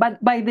activities,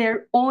 but by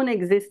their own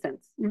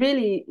existence.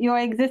 Really, your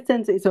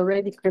existence is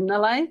already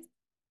criminalized.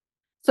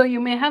 So you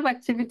may have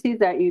activities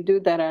that you do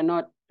that are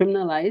not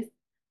criminalized.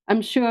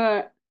 I'm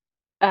sure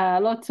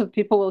lots of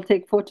people will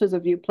take photos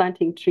of you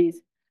planting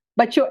trees,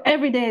 but your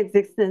everyday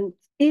existence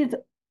is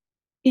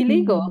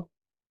illegal.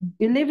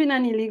 You live in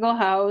an illegal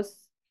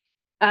house.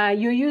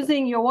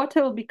 Your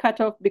water will be cut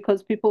off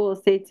because people will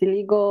say it's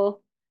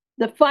illegal.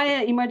 The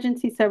fire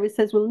emergency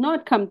services will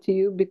not come to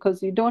you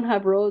because you don't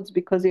have roads,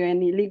 because you're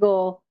an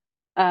illegal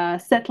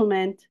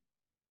settlement.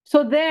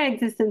 So their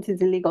existence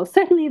is illegal.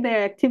 Certainly,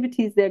 their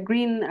activities, their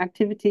green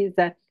activities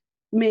that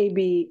may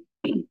be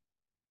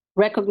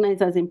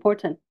recognized as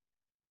important,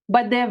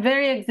 but their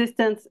very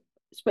existence,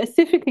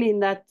 specifically in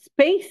that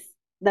space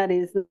that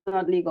is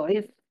not legal,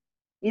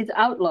 is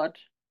outlawed.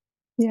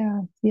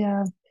 Yeah,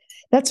 yeah.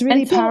 That's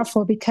really And so,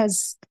 powerful,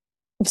 because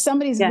if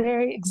somebody's yeah.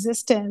 very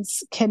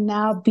existence can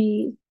now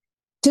be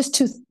just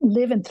to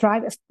live and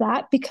thrive, if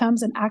that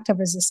becomes an act of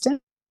resistance,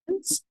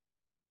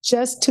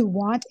 just to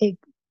want a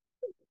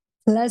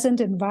pleasant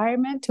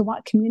environment, to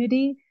want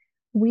community,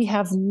 we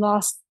have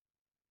lost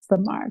the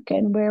mark.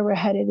 And where we're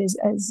headed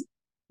is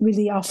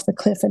really off the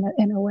cliff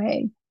in a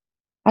way.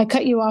 I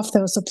cut you off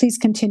though, so please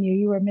continue.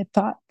 You were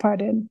mid-thought,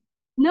 pardon.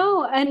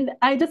 No, and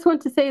I just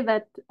want to say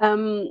that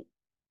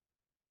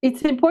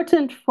it's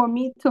important for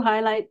me to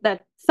highlight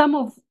that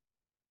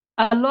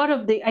a lot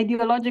of the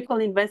ideological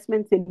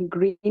investments in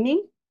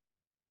greening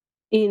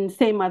in,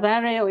 say,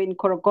 Madare or in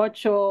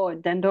Korogocho or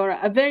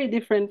Dandora are very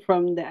different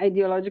from the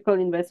ideological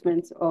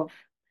investments of,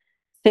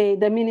 say,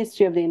 the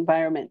Ministry of the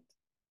Environment,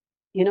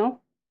 you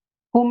know,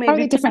 who may How are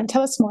be they different?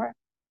 Tell us more.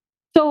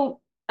 so,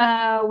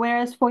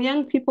 whereas for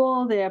young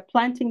people, they are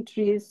planting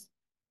trees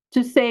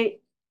to say,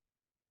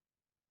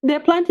 they're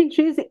planting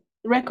trees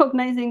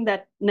recognizing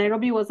that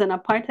Nairobi was an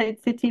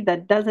apartheid city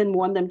that doesn't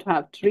want them to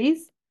have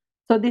trees.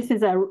 So this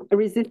is a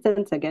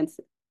resistance against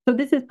it. So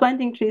this is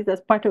planting trees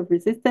as part of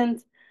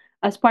resistance,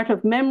 as part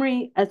of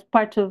memory, as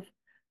part of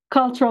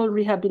cultural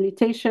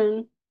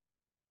rehabilitation.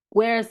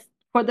 Whereas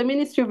for the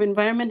Ministry of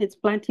Environment, it's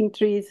planting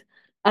trees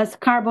as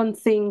carbon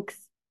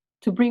sinks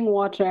to bring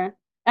water.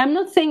 I'm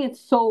not saying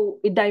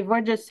it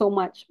diverges so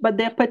much, but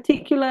there are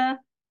particular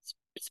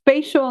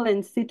spatial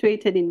and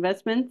situated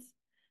investments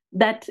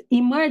that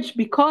emerge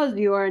because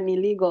you are an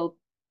illegal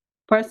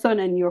person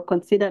and you're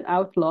considered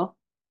outlaw,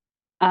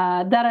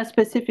 that are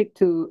specific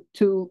to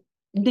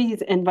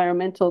these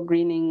environmental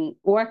greening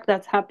work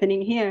that's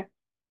happening here.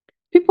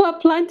 People are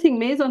planting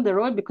maize on the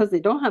road because they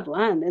don't have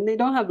land, and they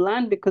don't have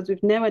land because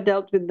we've never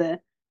dealt with the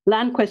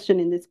land question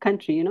in this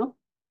country, you know?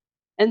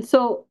 And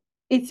so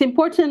it's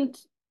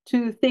important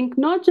to think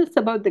not just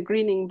about the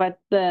greening, but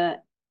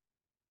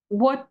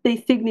what they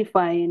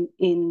signify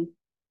in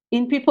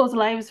people's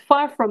lives,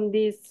 far from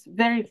these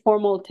very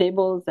formal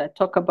tables that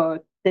talk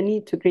about the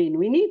need to green.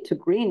 We need to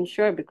green,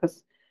 sure,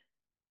 because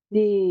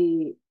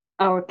the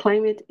our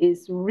climate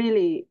is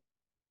really,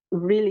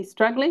 really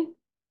struggling.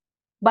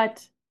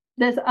 But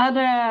there's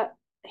other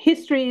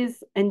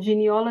histories and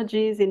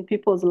genealogies in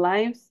people's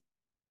lives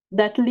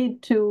that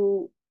lead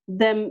to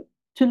them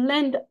to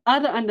lend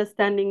other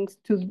understandings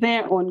to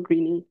their own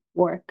greening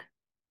work.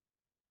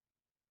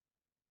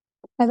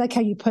 I like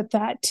how you put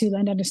that, to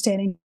lend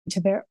understanding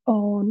to their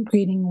own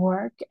greening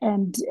work.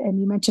 And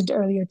you mentioned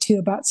earlier too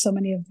about so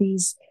many of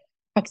these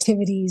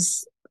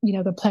activities,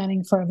 the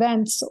planning for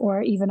events,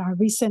 or even our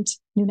recent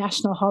new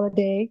national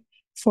holiday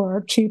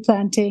for tree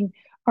planting,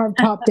 are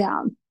top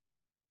down.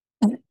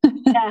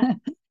 Yeah.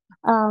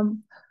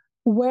 um,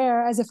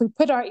 Whereas if we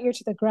put our ear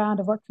to the ground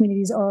of what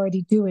communities are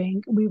already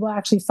doing, we will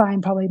actually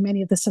find probably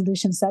many of the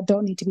solutions that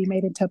don't need to be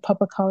made into a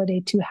public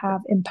holiday to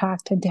have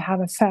impact and to have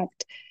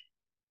effect.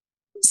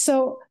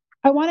 So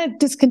I want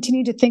to just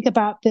continue to think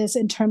about this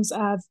in terms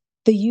of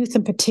the youth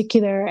in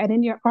particular. And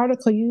in your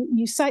article,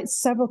 you cite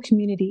several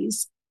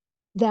communities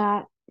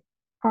that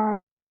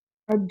are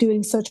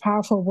doing such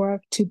powerful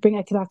work to bring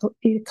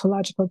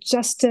ecological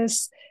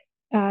justice.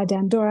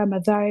 Dandora,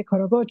 Mathare,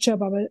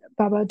 Korogocho,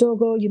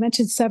 Babadogo. You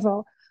mentioned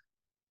several.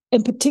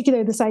 In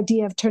particular, this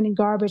idea of turning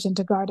garbage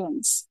into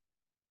gardens.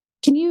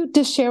 Can you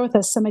just share with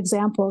us some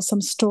examples,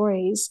 some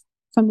stories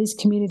from these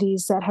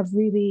communities that have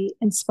really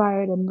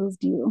inspired and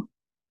moved you?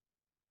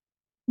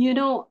 You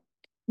know,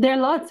 there are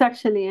lots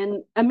actually,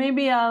 and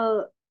maybe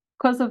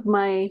because of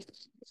my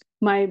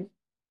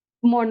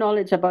more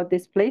knowledge about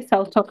this place,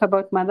 I'll talk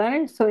about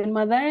Mathare. So in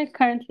Mathare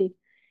currently,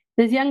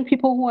 there's young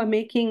people who are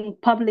making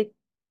public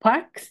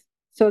parks.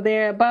 So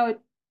there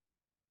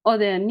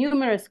are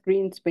numerous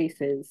green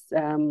spaces,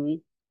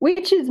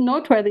 which is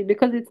noteworthy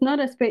because it's not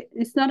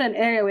it's not an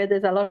area where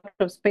there's a lot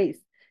of space.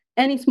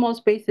 Any small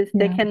spaces,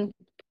 they can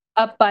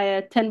up by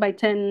a 10 by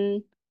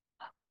 10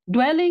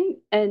 dwelling.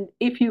 And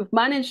if you've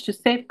managed to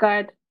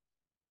safeguard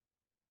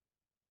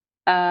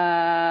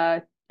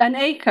an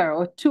acre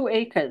or 2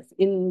 acres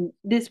in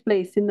this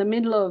place in the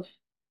middle of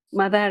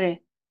Mathare,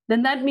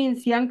 then that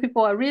means young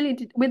people are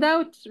really,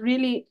 without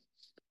really,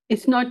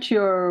 it's not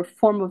your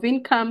form of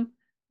income,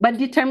 but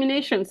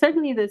determination.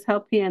 Certainly there's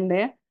help here and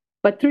there,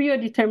 but through your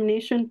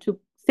determination to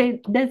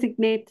say,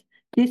 designate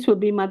this will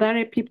be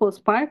Mathare People's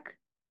Park,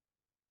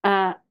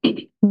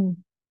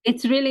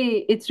 it's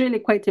really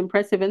quite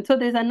impressive. And so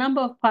there's a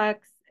number of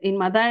parks in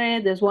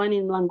Mathare. There's one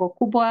in Lango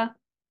Kubwa,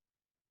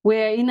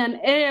 where in an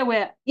area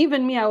where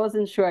even me, I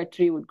wasn't sure a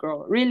tree would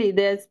grow. Really,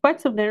 there's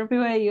parts of Nairobi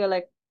where you're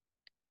like,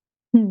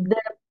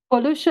 the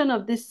pollution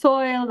of the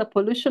soil, the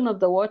pollution of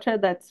the water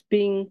that's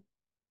being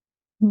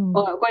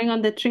going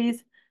on the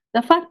trees,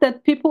 the fact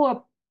that people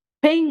are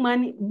paying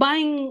money,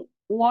 buying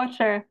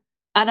water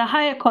at a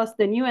higher cost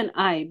than you and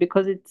I,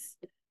 because it's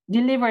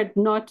delivered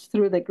not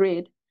through the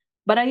grid,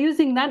 but are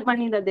using that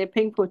money that they're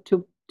paying for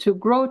to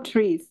grow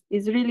trees,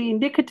 is really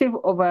indicative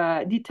of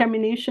a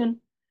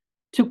determination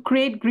to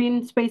create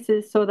green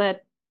spaces so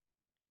that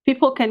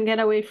people can get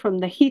away from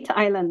the heat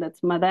island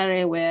that's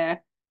Mathare,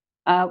 where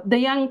the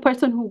young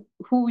person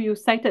who you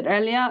cited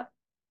earlier,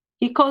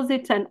 he calls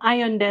it an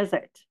iron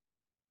desert.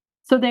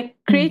 So they're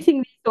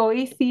creating these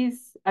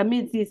oases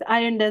amidst these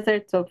iron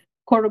deserts of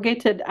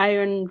corrugated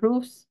iron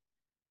roofs,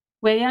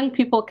 where young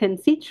people can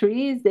see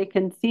trees, they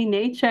can see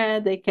nature,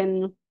 they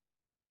can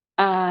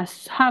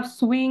have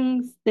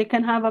swings, they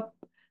can have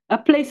a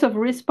place of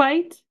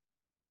respite,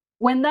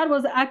 when that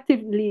was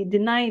actively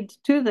denied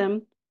to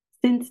them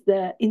since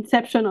the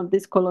inception of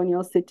this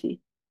colonial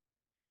city.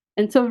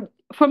 And so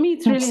for me,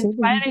 it's really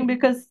inspiring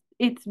because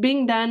it's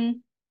being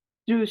done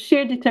through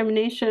sheer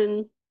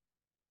determination.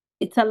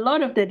 It's a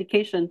lot of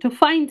dedication to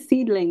find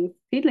seedlings.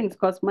 Seedlings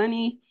cost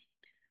money.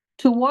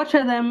 To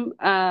water them,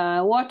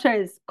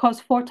 water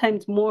costs 4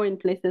 times more in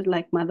places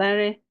like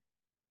Mathare.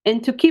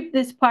 And to keep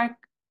this park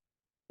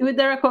with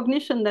the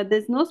recognition that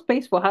there's no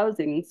space for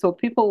housing, so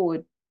people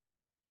would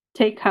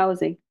take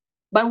housing,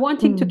 but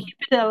wanting to keep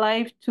it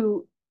alive,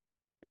 to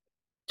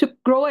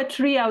grow a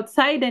tree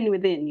outside and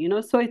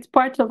within, so it's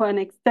part of an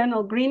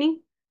external greening,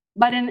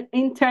 but an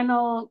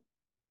internal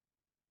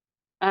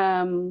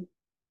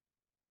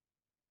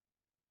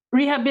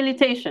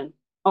rehabilitation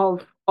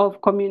of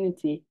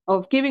community,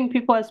 of giving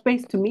people a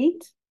space to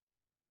meet,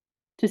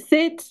 to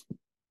sit.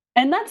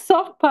 And that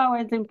soft power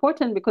is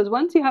important because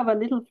once you have a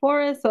little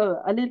forest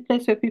or a little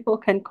place where people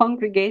can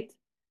congregate,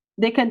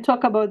 they can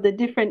talk about the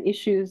different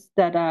issues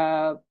that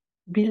are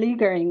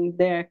beleaguering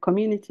their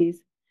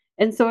communities.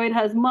 And so it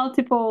has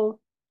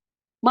multiple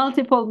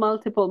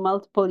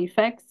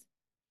effects.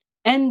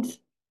 And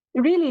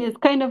really, it's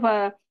kind of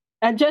a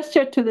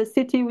gesture to the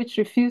city, which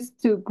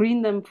refused to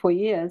green them for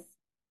years.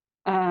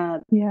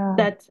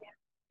 That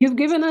you've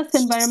given us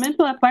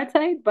environmental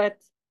apartheid, but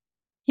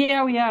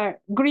here we are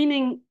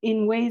greening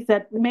in ways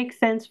that make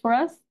sense for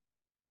us.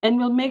 And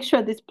we'll make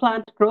sure this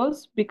plant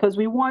grows because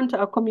we want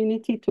our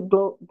community to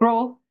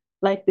grow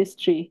like this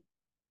tree.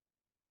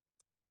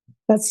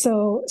 That's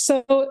so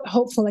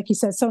hopeful, like you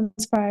said, so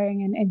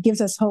inspiring, and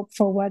gives us hope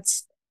for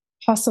what's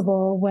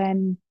possible.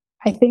 When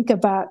I think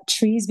about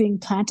trees being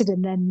planted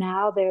and then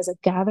now there's a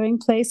gathering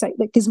place,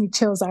 that gives me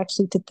chills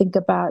actually to think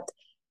about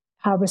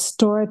how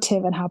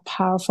restorative and how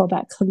powerful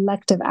that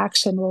collective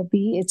action will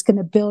be. It's going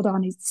to build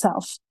on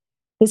itself.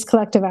 This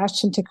collective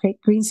action to create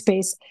green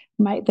space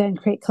might then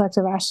create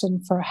collective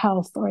action for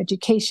health or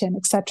education,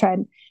 et cetera.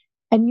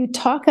 And you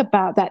talk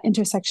about that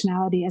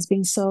intersectionality as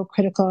being so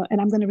critical. And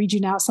I'm going to read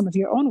you now some of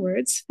your own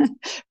words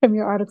from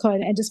your article,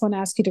 and just want to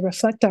ask you to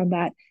reflect on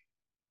that.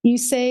 You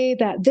say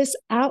that this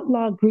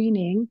outlaw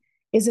greening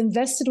is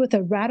invested with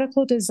a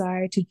radical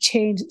desire to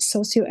change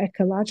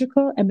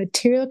socio-ecological and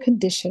material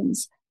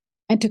conditions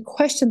and to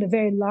question the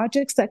very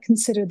logics that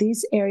consider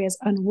these areas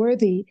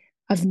unworthy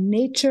of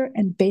nature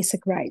and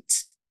basic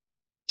rights.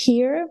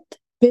 Here,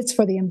 bids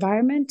for the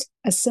environment,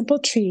 a simple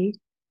tree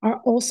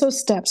are also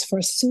steps for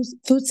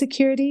food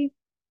security,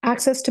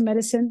 access to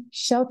medicine,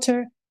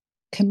 shelter,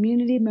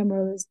 community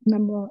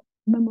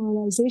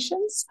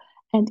memorializations,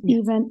 and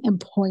even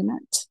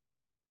employment.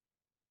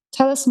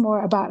 Tell us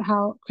more about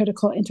how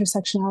critical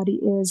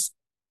intersectionality is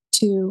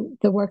to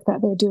the work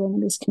that they're doing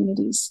in these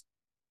communities.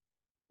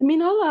 I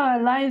mean, all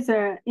our lives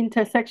are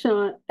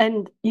intersectional,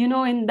 and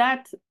in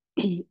that,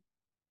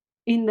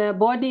 in the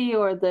body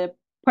or the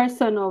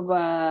person of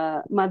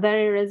a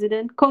Mathare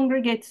resident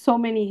congregates so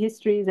many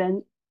histories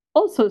and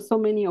also so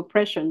many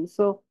oppressions.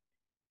 So,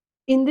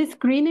 in this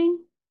greening,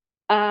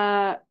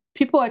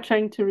 people are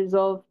trying to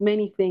resolve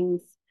many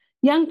things.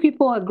 Young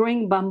people are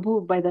growing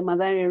bamboo by the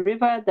Mathare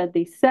River that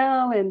they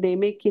sell and they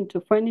make into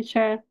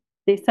furniture.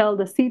 They sell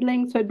the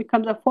seedlings, so it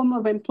becomes a form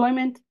of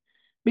employment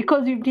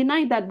because you've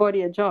denied that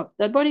body a job.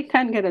 That body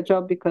can't get a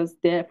job because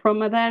they're from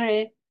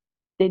Mathare,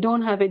 they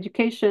don't have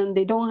education,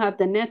 they don't have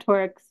the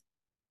networks.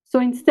 So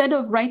instead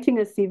of writing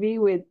a CV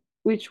with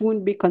which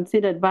wouldn't be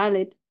considered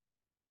valid,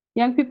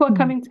 young people are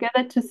coming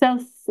together to sell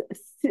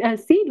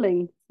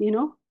seedlings,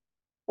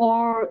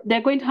 or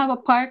they're going to have a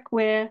park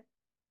where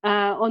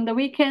on the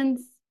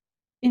weekends,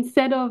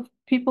 instead of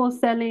people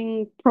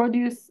selling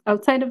produce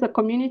outside of the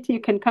community, you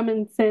can come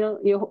and sell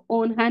your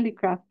own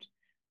handicraft.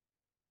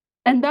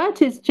 And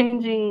that is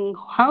changing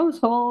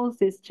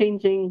households, is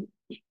changing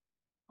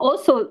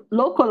also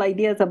local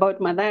ideas about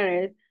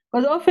Mathare,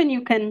 because often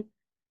you can,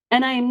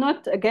 and I'm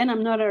not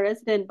a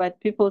resident, but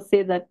people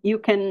say that you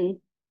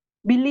can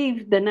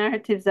believe the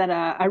narratives that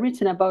are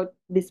written about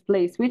this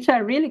place, which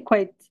are really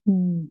quite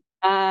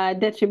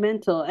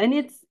detrimental.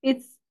 And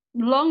it's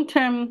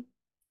long-term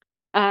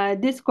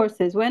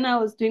discourses. When I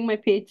was doing my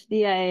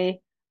PhD,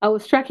 I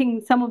was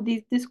tracking some of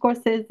these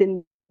discourses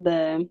in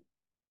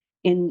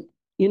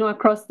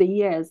across the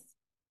years,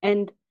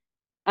 and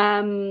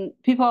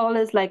people are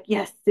always like,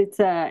 yes, it's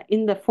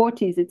in the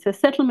 40s, it's a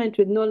settlement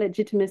with no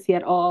legitimacy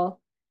at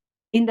all.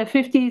 In the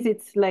 50s,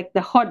 it's like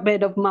the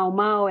hotbed of Mau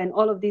Mau and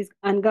all of these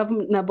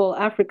ungovernable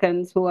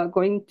Africans who are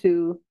going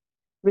to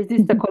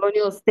resist the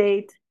colonial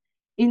state.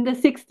 In the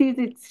 60s,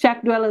 it's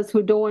shack dwellers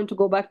who don't want to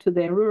go back to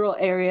their rural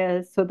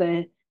areas, so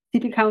the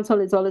city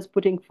council is always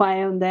putting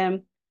fire on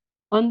them.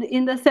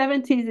 In the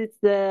 70s, it's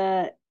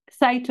the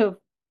site of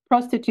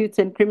prostitutes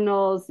and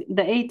criminals,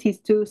 the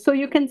 80s too. So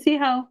you can see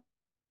how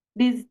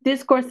these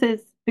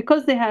discourses,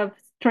 because they have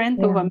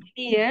strength over many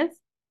years,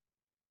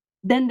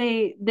 then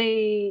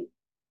they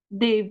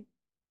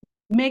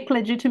make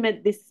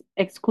legitimate this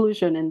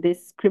exclusion and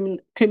this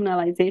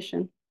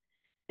criminalization.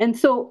 And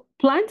so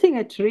planting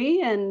a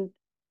tree and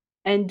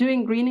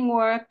doing greening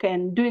work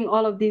and doing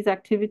all of these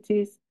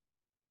activities,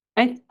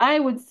 I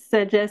would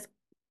suggest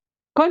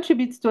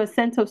contributes to a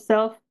sense of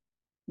self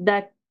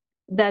that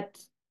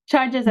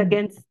charges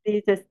against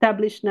these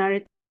established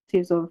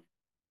narratives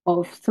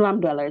of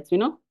slum dwellers.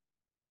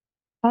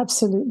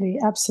 Absolutely,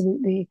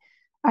 absolutely.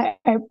 I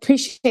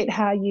appreciate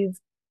how you've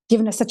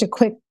given us such a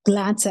quick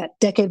glance at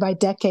decade by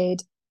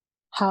decade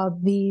how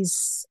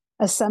these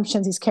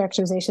assumptions, these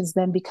characterizations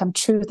then become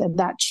truth, and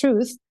that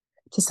truth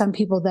to some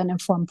people then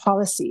inform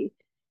policy.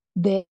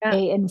 They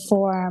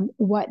inform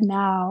what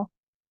now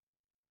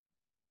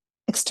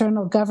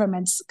external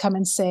governments come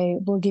and say,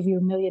 we'll give you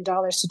 $1 million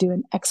to do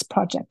an X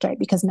project, right?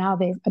 Because now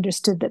they've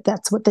understood that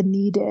that's what the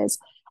need is,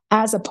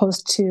 as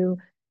opposed to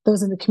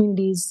those in the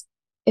communities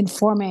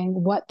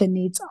informing what the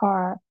needs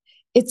are.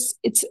 It's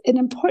an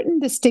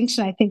important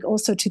distinction, I think,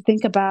 also to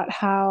think about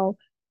how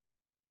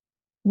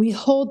we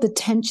hold the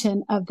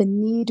tension of the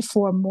need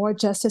for more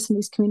justice in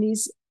these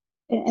communities.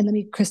 And let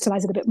me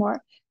crystallize it a bit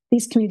more.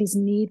 These communities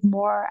need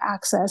more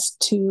access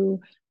to,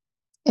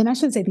 and I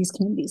shouldn't say these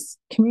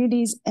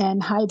communities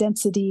and high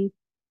density,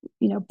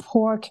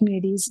 poor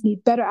communities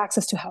need better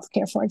access to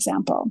healthcare, for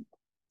example.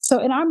 So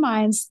in our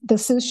minds, the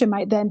solution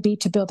might then be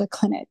to build a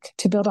clinic,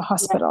 to build a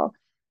hospital.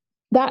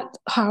 That,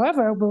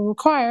 however, will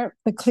require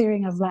the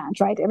clearing of land,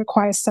 right? It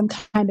requires some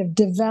kind of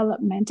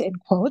development, in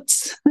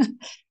quotes,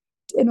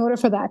 in order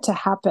for that to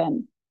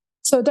happen.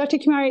 So, Dr.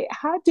 Kumari,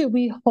 how do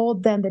we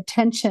hold then the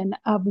tension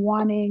of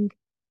wanting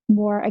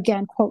more,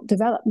 again, quote,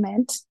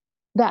 development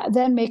that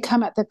then may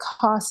come at the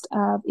cost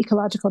of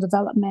ecological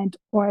development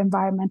or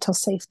environmental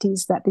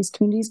safeties that these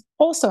communities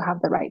also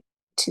have the right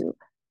to?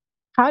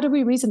 How do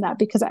we reason that?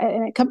 Because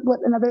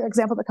another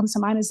example that comes to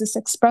mind is this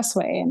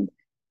expressway and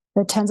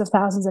the tens of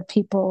thousands of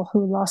people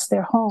who lost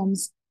their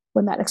homes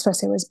when that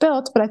expressway was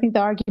built. But I think the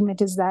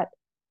argument is that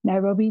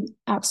Nairobi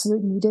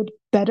absolutely needed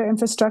better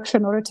infrastructure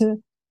in order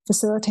to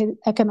facilitate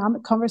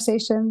economic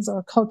conversations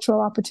or cultural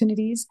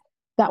opportunities.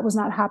 That was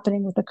not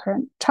happening with the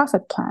current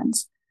traffic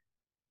plans.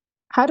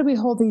 How do we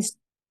hold these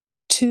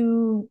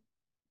two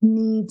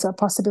needs or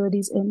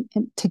possibilities in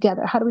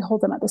together? How do we hold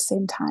them at the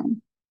same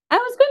time? I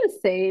was going to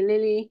say,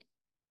 Lily,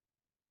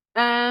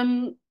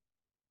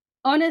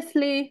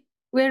 honestly,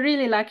 we're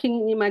really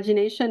lacking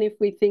imagination if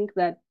we think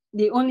that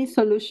the only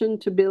solution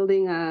to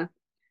building a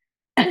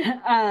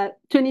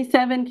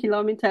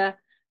 27-kilometer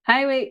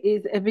highway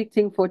is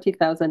evicting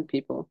 40,000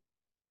 people.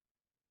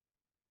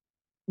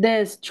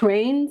 There's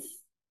trains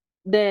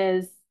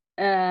there's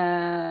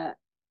there's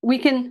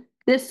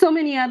so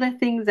many other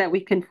things that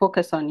we can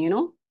focus on,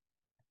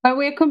 but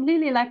we're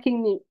completely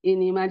lacking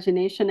in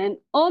imagination. And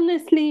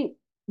honestly,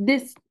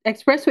 this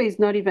expressway is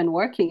not even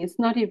working. It's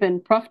not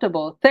even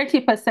profitable.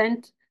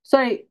 30%,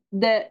 sorry,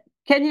 the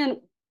Kenya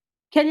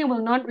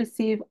will not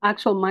receive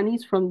actual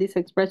monies from this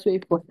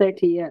expressway for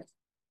 30 years.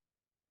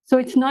 So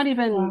it's not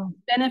even Wow.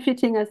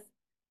 benefiting us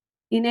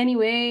in any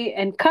way.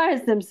 And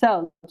cars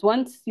themselves,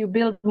 once you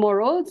build more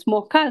roads,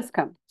 more cars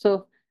come.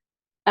 So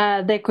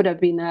there could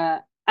have been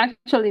a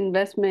actual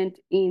investment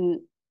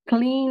in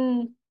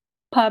clean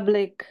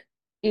public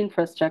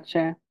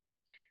infrastructure.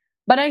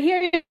 But I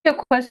hear your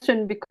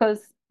question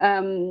because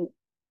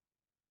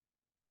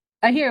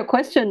I hear a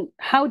question: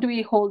 how do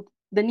we hold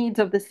the needs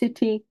of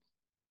the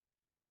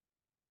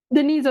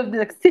needs of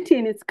the city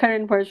in its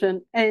current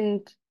version,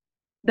 and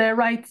the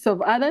rights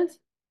of others?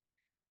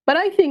 But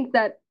I think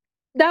that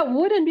that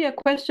wouldn't be a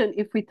question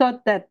if we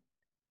thought that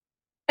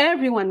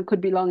everyone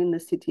could belong in the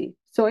city.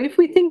 So if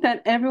we think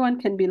that everyone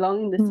can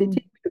belong in the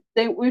city,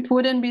 it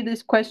wouldn't be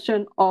this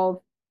question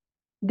of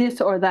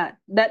this or that.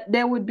 That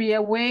there would be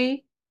a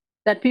way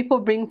that people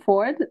bring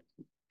forward.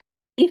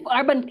 If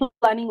urban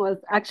planning was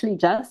actually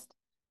just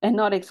and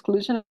not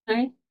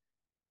exclusionary,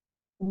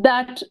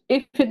 that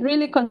if it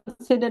really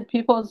considered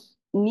people's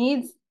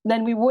needs,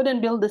 then we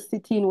wouldn't build the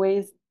city in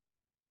ways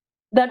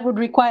that would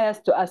require us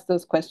to ask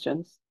those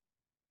questions.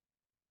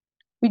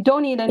 We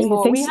don't need You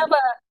anymore. think so?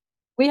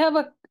 We have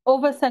a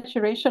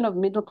oversaturation of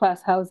middle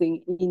class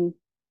housing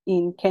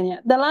in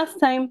Kenya. The last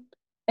time,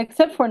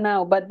 except for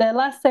now, but the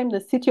last time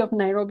the city of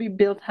Nairobi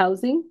built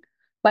housing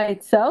by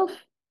itself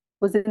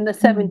was in the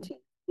 70s,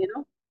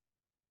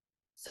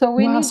 So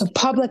we Wow. need So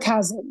public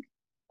housing.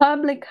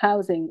 public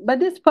housing. But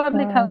this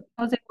public Wow.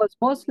 housing was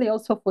mostly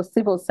also for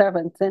civil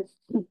servants. And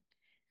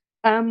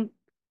um,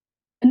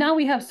 now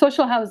we have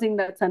social housing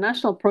that's a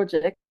national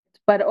project,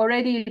 but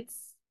already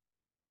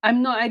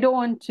I don't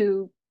want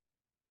to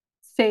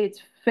say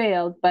it's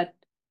failed, but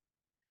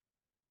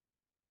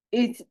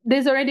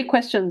there's already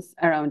questions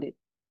around it.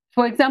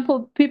 For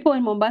example, people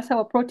in Mombasa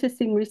were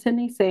protesting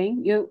recently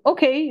saying,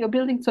 you're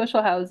building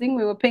social housing.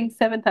 We were paying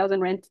 7,000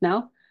 rent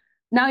now.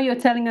 Now you're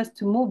telling us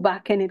to move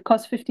back and it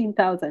costs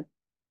 15,000.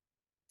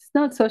 It's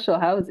not social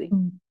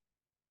housing.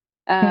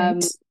 Right. Um,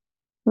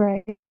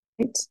 Right.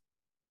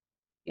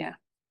 yeah.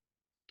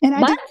 And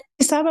But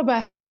Addis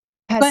Ababa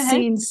go has ahead.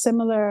 seen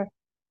similar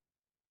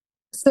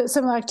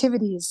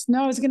activities.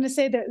 No, I was going to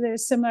say that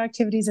there's similar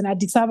activities in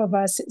Addis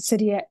Ababa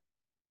city.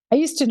 I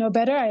used to know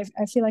better.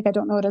 I feel like I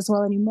don't know it as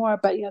well anymore.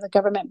 But the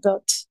government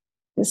built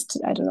this,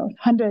 I don't know,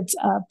 hundreds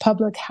of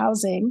public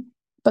housing,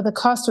 but the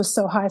cost was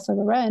so high for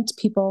the rent,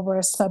 people were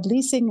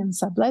subleasing and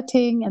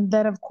subletting, and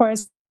then of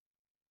course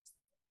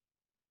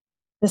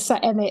the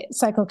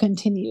cycle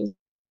continues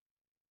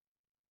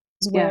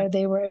Yeah. where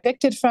they were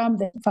evicted from.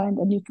 They find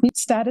a new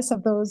status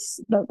of those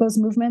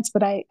movements.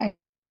 But I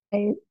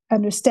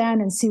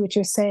understand and see what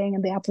you're saying,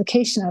 and the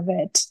application of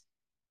it.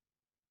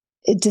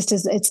 It just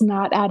is. It's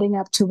not adding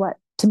up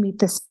to meet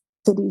the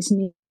city's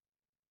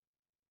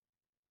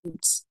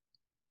needs.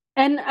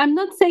 And I'm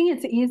not saying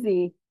it's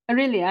easy.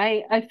 Really,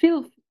 I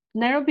feel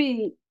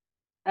Nairobi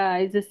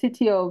is a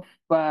city of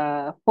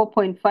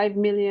 4.5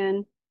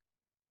 million.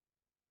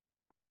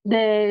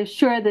 There's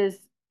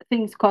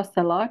things cost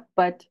a lot,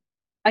 but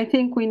I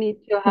think we need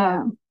to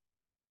Yeah,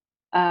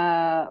 have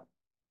uh,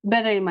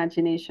 better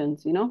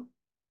imaginations,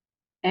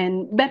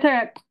 and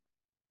better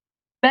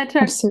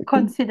absolutely.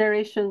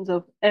 considerations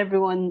of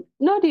everyone,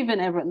 not even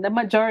everyone, the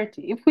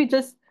majority. If we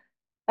just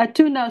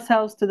attune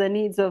ourselves to the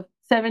needs of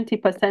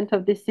 70%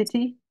 of this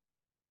city,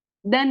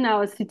 then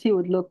our city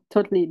would look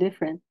totally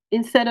different.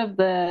 Instead of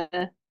uh,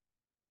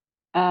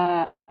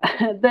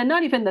 the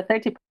not even the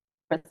 30%,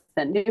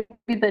 it would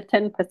be the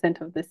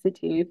 10% of the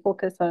city. We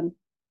focus on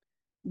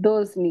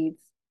those needs.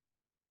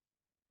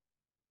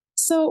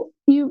 So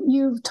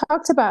you've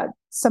talked about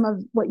some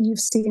of what you've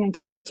seen in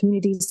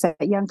communities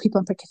that young people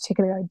in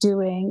particular are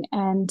doing,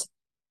 and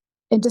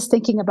just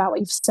thinking about what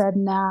you've said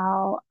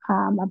now,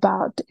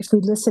 about if we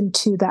listen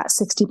to that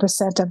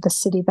 60% of the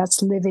city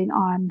that's living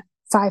on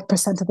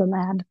 5% of the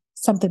land,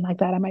 something like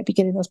that. I might be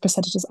getting those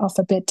percentages off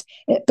a bit,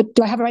 but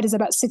do I have it right? Is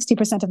about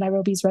 60% of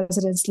Nairobi's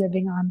residents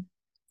living on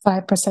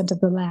 5% of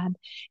the land.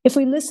 If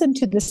we listen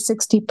to the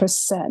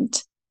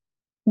 60%,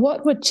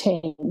 what would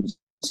change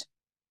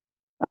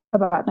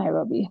about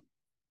Nairobi?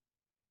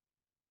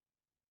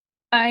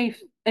 I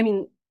I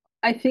mean,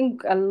 I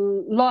think a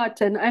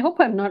lot, and I hope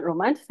I'm not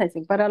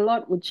romanticizing, but a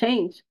lot would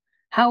change.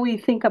 How we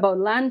think about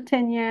land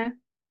tenure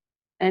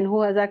and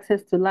who has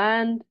access to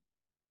land,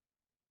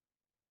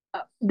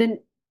 the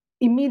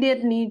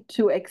immediate need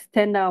to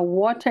extend our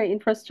water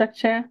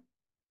infrastructure,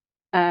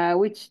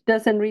 which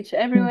doesn't reach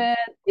everywhere.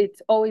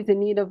 It's always in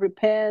need of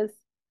repairs.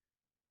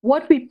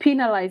 What we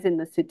penalize in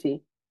the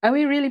city. Are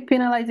we really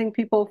penalizing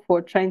people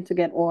for trying to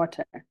get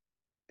water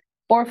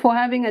or for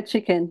having a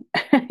chicken?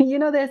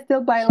 There's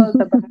still bylaws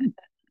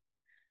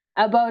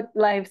about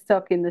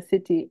livestock in the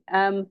city.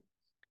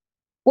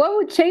 What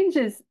would change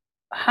is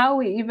how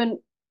we even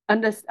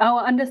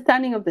our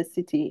understanding of the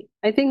city.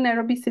 I think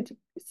Nairobi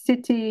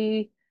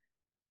city,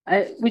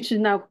 which is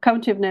now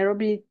County of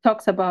Nairobi,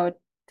 talks about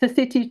the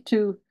city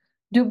to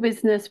do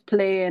business,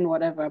 play, and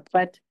whatever.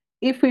 But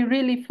if we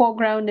really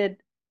foregrounded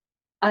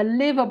a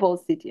livable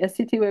city, a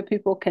city where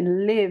people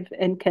can live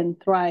and can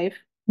thrive,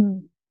 I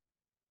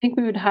think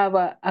we would have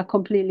a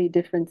completely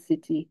different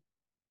city.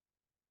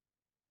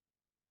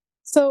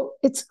 So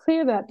it's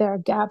clear that there are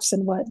gaps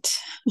in what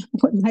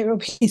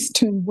Nairobi is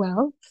doing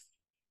well.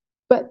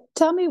 But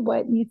tell me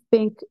what you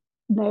think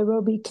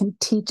Nairobi can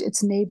teach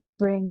its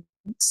neighboring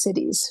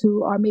cities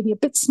who are maybe a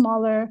bit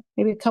smaller,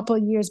 maybe a couple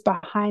of years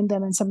behind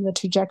them in some of the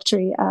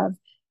trajectory of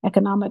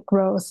economic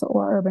growth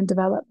or urban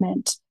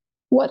development.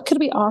 What could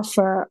we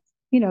offer,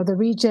 the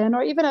region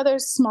or even other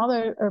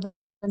smaller urban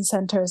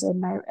centers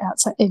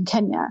in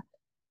Kenya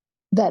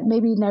that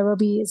maybe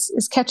Nairobi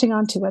is catching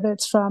on to, whether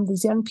it's from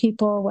these young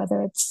people,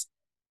 whether it's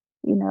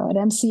an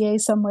MCA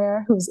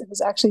somewhere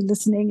who's actually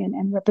listening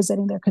and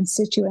representing their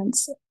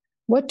constituents.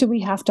 What do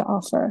we have to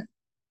offer?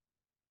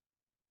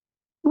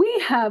 We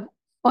have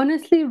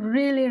honestly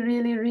really,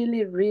 really,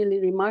 really, really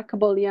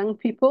remarkable young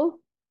people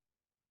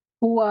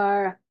who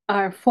are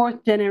our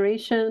fourth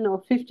generation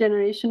or fifth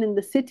generation in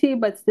the city,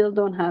 but still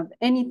don't have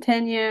any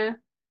tenure,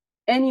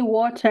 any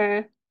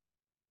water,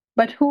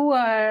 but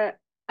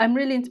I'm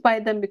really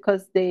inspired them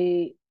because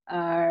they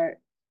are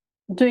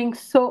doing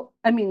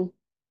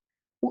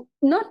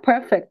not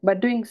perfect, but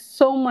doing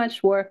so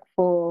much work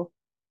for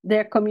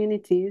their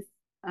communities,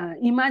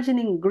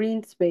 imagining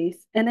green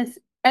space and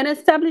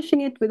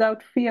establishing it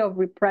without fear of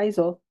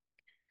reprisal.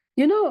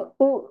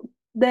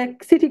 The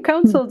city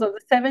councils of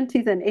the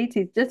 70s and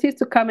 80s just used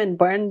to come and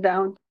burn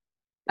down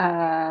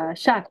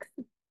shacks.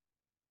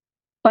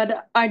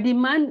 But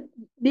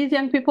these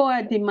young people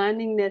are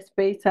demanding their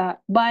space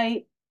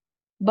by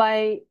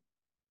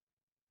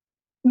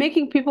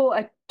making people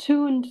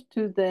attuned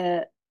to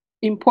the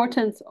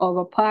importance of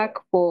a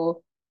park for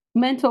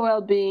mental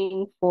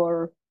well-being.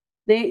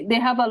 They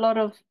have a lot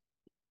of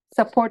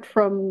support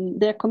from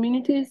their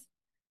communities.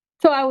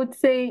 So I would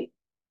say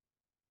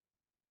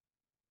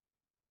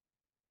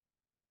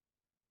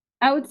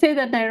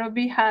that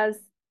Nairobi has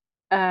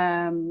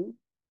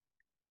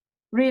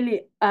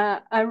really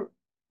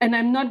and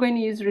I'm not going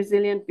to use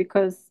resilient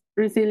because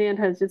resilient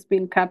has just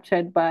been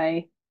captured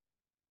by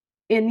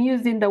and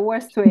used in the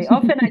worst way,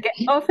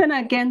 often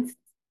against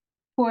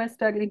poor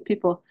struggling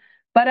people.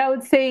 But I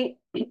would say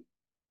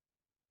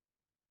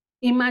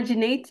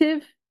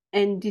imaginative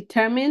and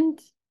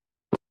determined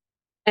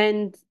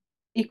and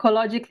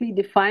ecologically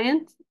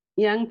defiant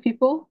young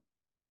people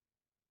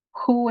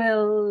who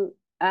will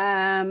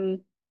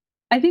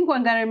I think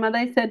Wangari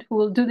Maathai said who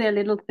will do their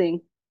little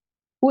thing,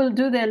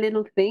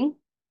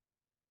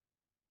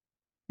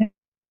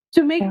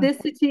 to make this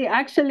city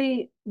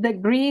actually the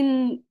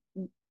green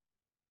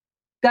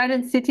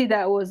garden city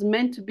that was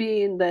meant to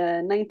be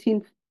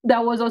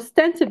that was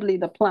ostensibly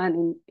the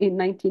plan in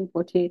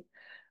 1948.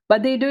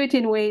 But they do it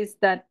in ways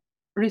that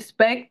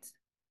respect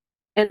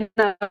and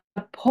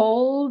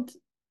uphold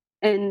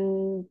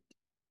and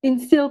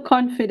instill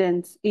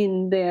confidence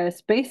in their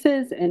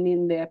spaces and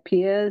in their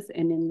peers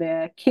and in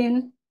their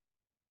kin.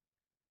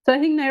 So I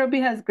think Nairobi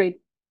has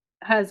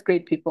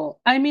great people.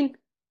 I mean,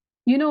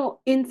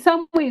 in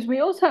some ways, we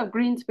also have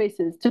green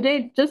spaces.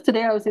 Just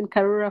today, I was in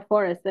Karura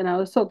Forest, and I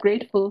was so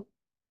grateful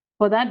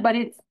for that. But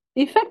it's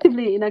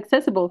effectively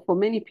inaccessible for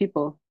many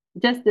people.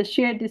 Just the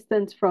sheer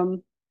distance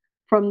from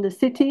the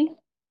city,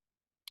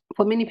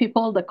 for many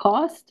people, the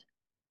cost,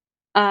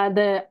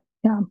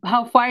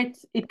 how far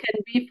it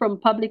can be from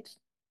public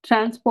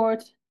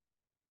transport.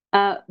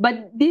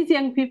 But these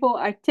young people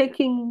are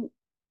taking,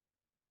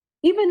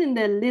 even in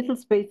the little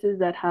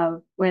spaces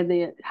where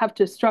they have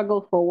to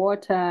struggle for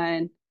water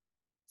and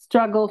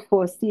struggle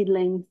for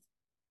seedlings,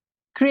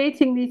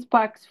 creating these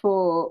parks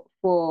for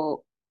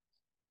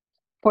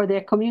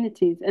their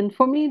communities. And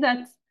for me,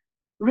 that's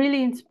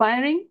really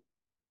inspiring,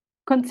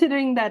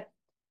 considering that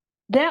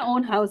their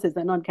own houses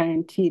are not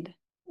guaranteed.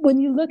 When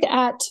you look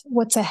at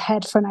what's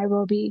ahead for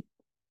Nairobi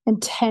in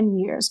 10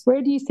 years,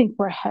 where do you think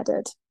we're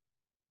headed?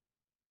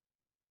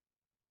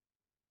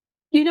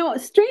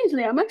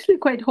 Strangely, I'm actually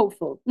quite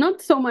hopeful,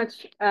 not so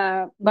much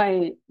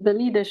by the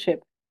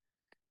leadership,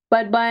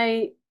 but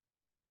by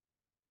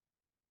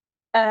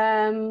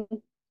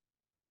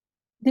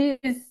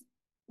these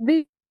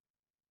these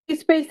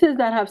spaces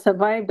that have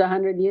survived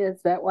 100 years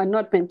that were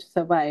not meant to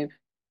survive,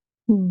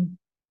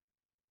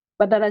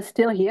 but that are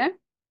still here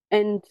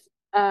and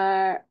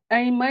are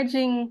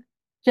emerging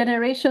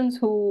generations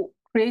who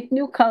create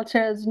new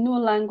cultures, new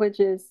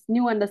languages,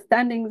 new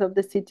understandings of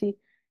the city,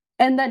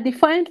 and that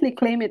defiantly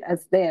claim it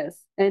as theirs.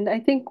 And I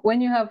think when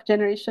you have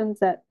generations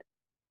that,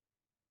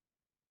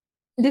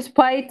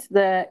 despite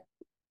the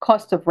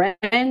cost of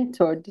rent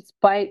or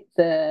despite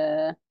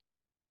the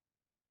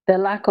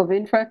lack of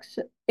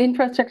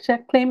infrastructure,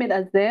 claim it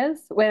as theirs,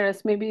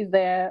 whereas maybe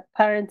their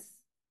parents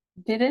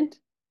didn't,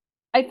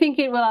 I think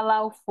it will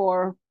allow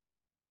for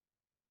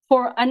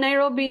a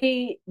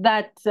Nairobi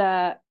that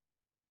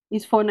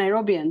is for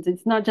Nairobians.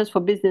 It's not just for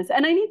business.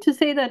 And I need to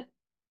say that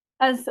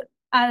as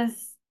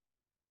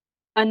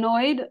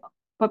annoyed,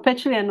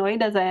 perpetually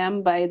annoyed as I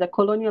am by the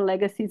colonial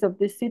legacies of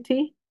this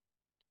city,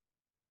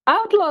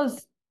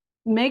 outlaws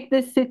make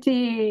this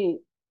city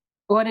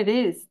what it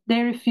is.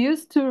 They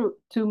refuse to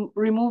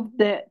move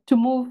their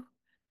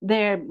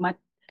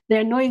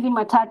their noisy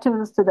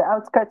matatus to the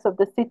outskirts of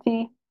the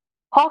city.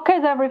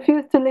 Hawkers have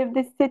refused to leave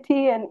this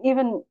city, and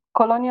even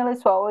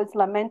colonialists were always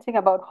lamenting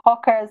about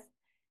hawkers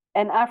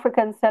and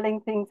Africans selling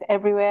things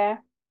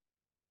everywhere.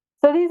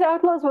 So these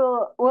outlaws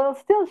will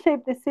still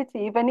shape the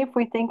city, even if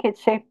we think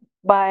it's shaped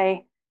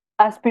by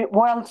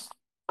world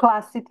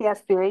class city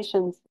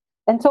aspirations.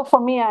 And so for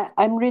me,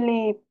 I'm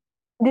really,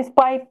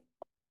 despite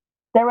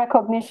the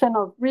recognition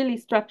of really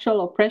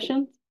structural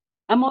oppressions,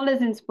 I'm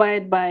always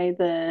inspired by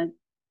the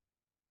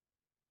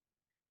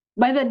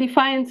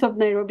defiance of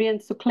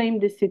Nairobians to claim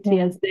the city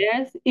as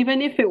theirs,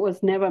 even if it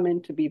was never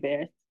meant to be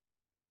theirs.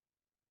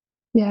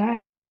 Yeah,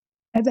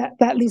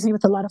 that leaves me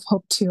with a lot of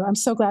hope too. I'm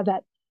so glad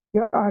that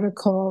your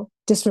article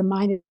just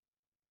reminded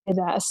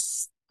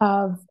us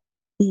of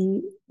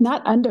the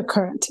not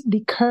undercurrent,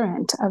 the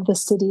current of the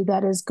city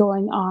that is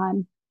going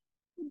on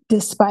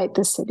despite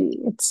the city.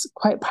 It's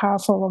quite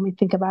powerful when we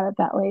think about it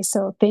that way.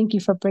 So thank you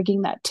for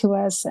bringing that to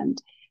us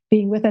and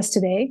being with us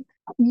today.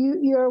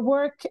 Your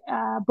work,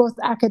 both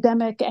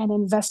academic and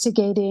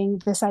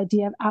investigating this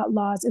idea of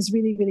outlaws, is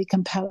really, really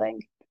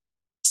compelling.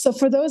 So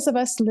for those of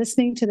us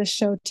listening to the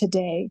show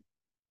today,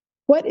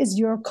 what is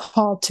your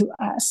call to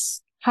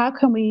us? How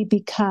can we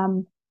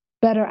become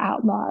better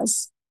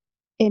outlaws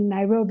in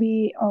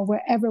Nairobi or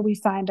wherever we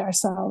find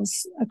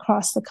ourselves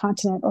across the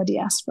continent or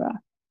diaspora?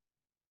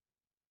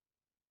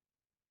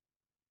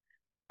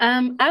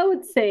 I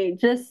would say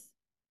just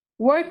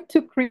work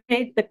to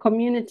create the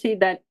community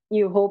that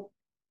you hope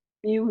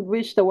you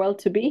wish the world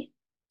to be,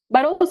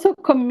 but also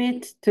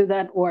commit to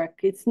that work.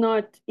 It's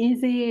not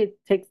easy, it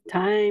takes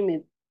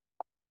time,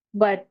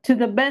 but to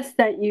the best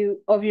that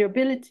you of your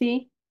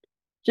ability,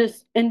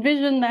 just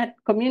envision that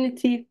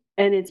community,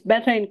 and it's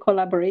better in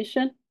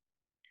collaboration.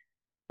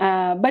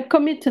 But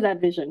commit to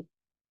that vision.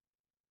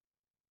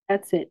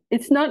 That's it.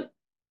 It's not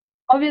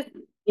obvious.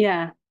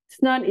 Yeah,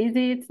 it's not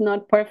easy. It's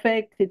not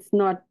perfect. It's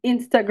not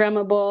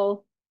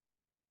Instagrammable,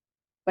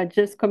 but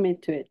just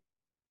commit to it.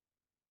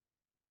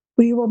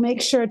 We will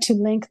make sure to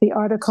link the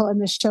article in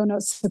the show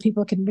notes so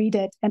people can read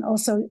it. And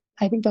also,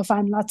 I think they'll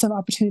find lots of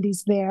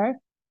opportunities there,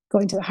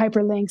 going to the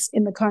hyperlinks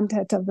in the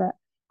content of the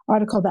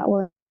article that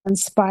will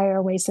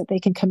inspire ways that they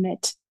can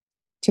commit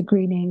to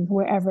greening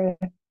wherever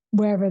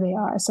they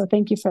are. So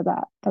thank you for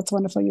that. That's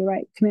wonderful. You're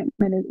right.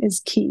 Commitment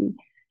is key.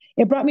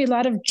 It brought me a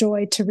lot of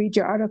joy to read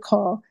your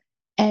article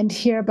and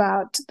hear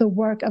about the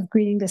work of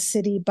greening the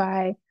city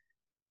by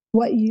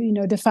what you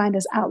defined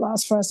as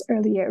outlaws for us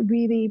earlier. It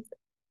really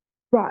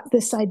brought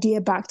this idea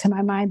back to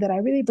my mind that I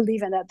really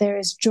believe in, that there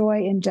is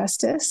joy in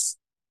justice,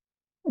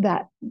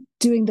 that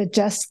doing the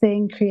just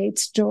thing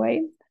creates joy.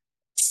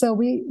 So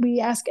we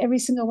ask every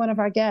single one of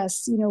our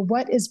guests,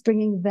 what is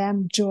bringing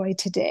them joy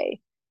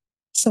today?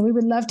 So we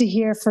would love to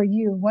hear for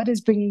you, what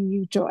is bringing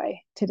you joy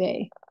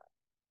today?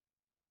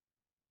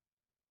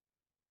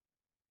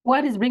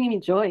 What is bringing me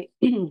joy?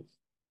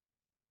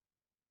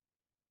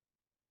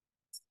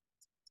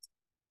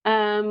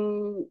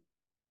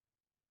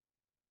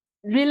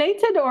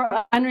 Related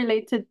or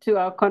unrelated to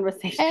our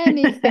conversation?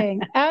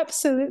 Anything,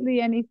 absolutely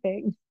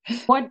anything.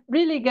 What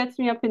really gets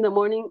me up in the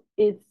morning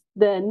is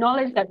the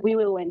knowledge that we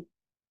will win.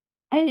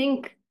 I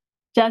think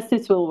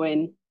justice will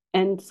win.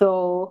 And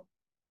so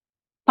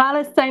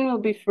Palestine will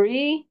be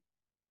free.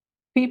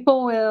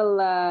 People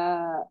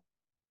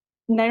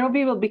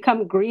Nairobi will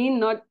become green,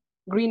 not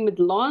green with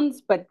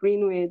lawns, but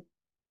green with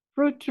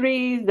fruit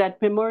trees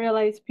that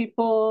memorialize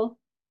people,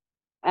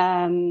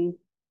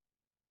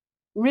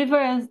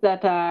 rivers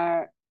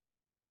that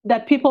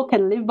people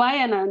can live by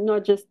and are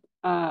not just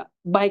a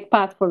bike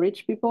path for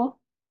rich people.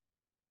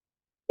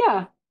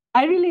 Yeah,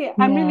 I'm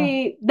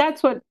really,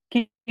 that's what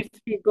keeps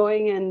me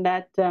going. And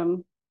that,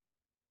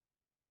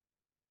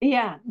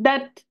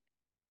 that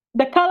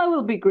the color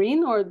will be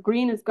green, or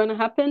green is going to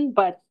happen,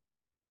 but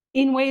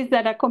in ways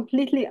that are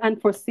completely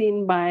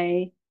unforeseen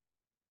by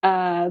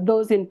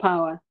those in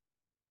power.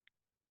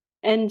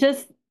 And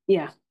just,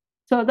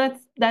 so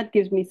that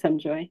gives me some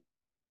joy.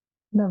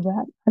 Love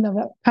that. I love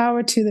that.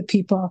 Power to the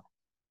people.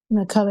 And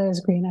the color is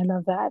green. I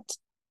love that.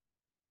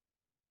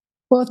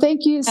 Well,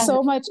 thank you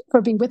so much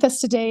for being with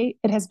us today.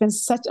 It has been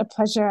such a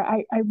pleasure.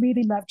 I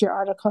really loved your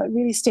article. It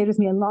really stayed with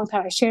me a long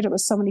time. I shared it with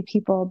so many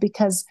people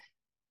because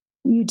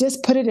you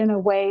just put it in a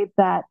way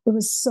that it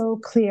was so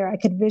clear. I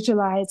could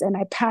visualize, and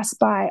I pass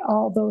by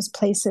all those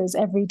places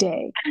every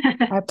day.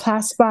 I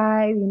pass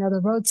by,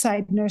 the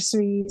roadside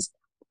nurseries.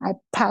 I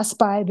pass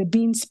by the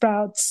bean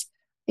sprouts,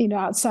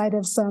 outside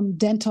of some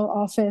dental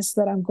office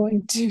that I'm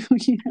going to,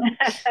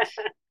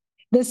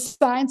 The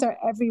signs are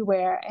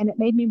everywhere, and it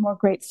made me more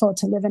grateful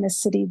to live in a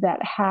city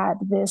that had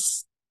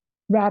this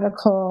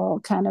radical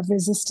kind of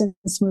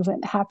resistance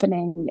movement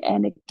happening,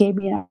 and it gave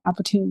me an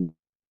opportunity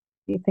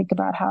to think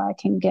about how I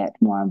can get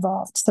more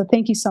involved. So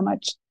thank you so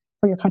much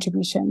for your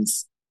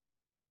contributions.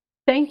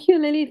 Thank you,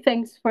 Lily.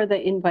 Thanks for the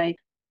invite.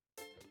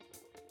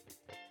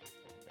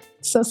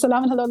 So,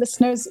 salam and hello,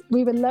 listeners.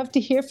 We would love to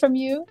hear from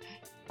you.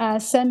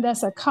 Send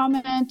us a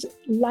comment,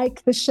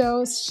 like the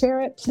show,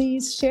 share it,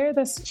 please. Share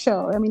this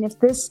show. I mean, if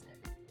this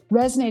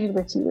resonated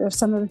with you, if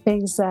some of the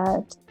things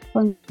that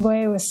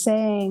Ngoye was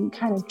saying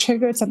kind of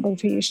triggered something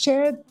for you,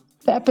 share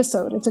the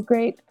episode. It's a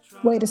great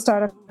way to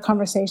start a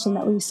conversation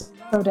that we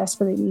so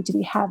desperately need to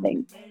be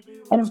having.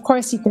 And of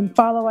course, you can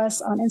follow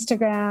us on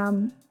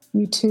Instagram,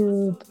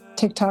 YouTube,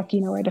 TikTok.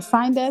 You know where to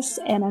find us.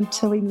 And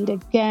until we meet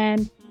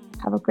again,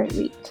 have a great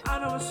week. I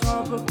know it's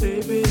hard, but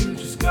baby, you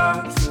just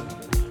got to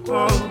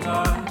hold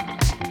on.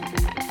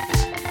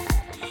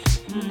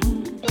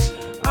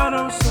 I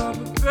know it's hard,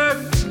 but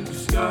baby, you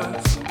just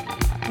got to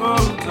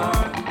hold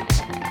on.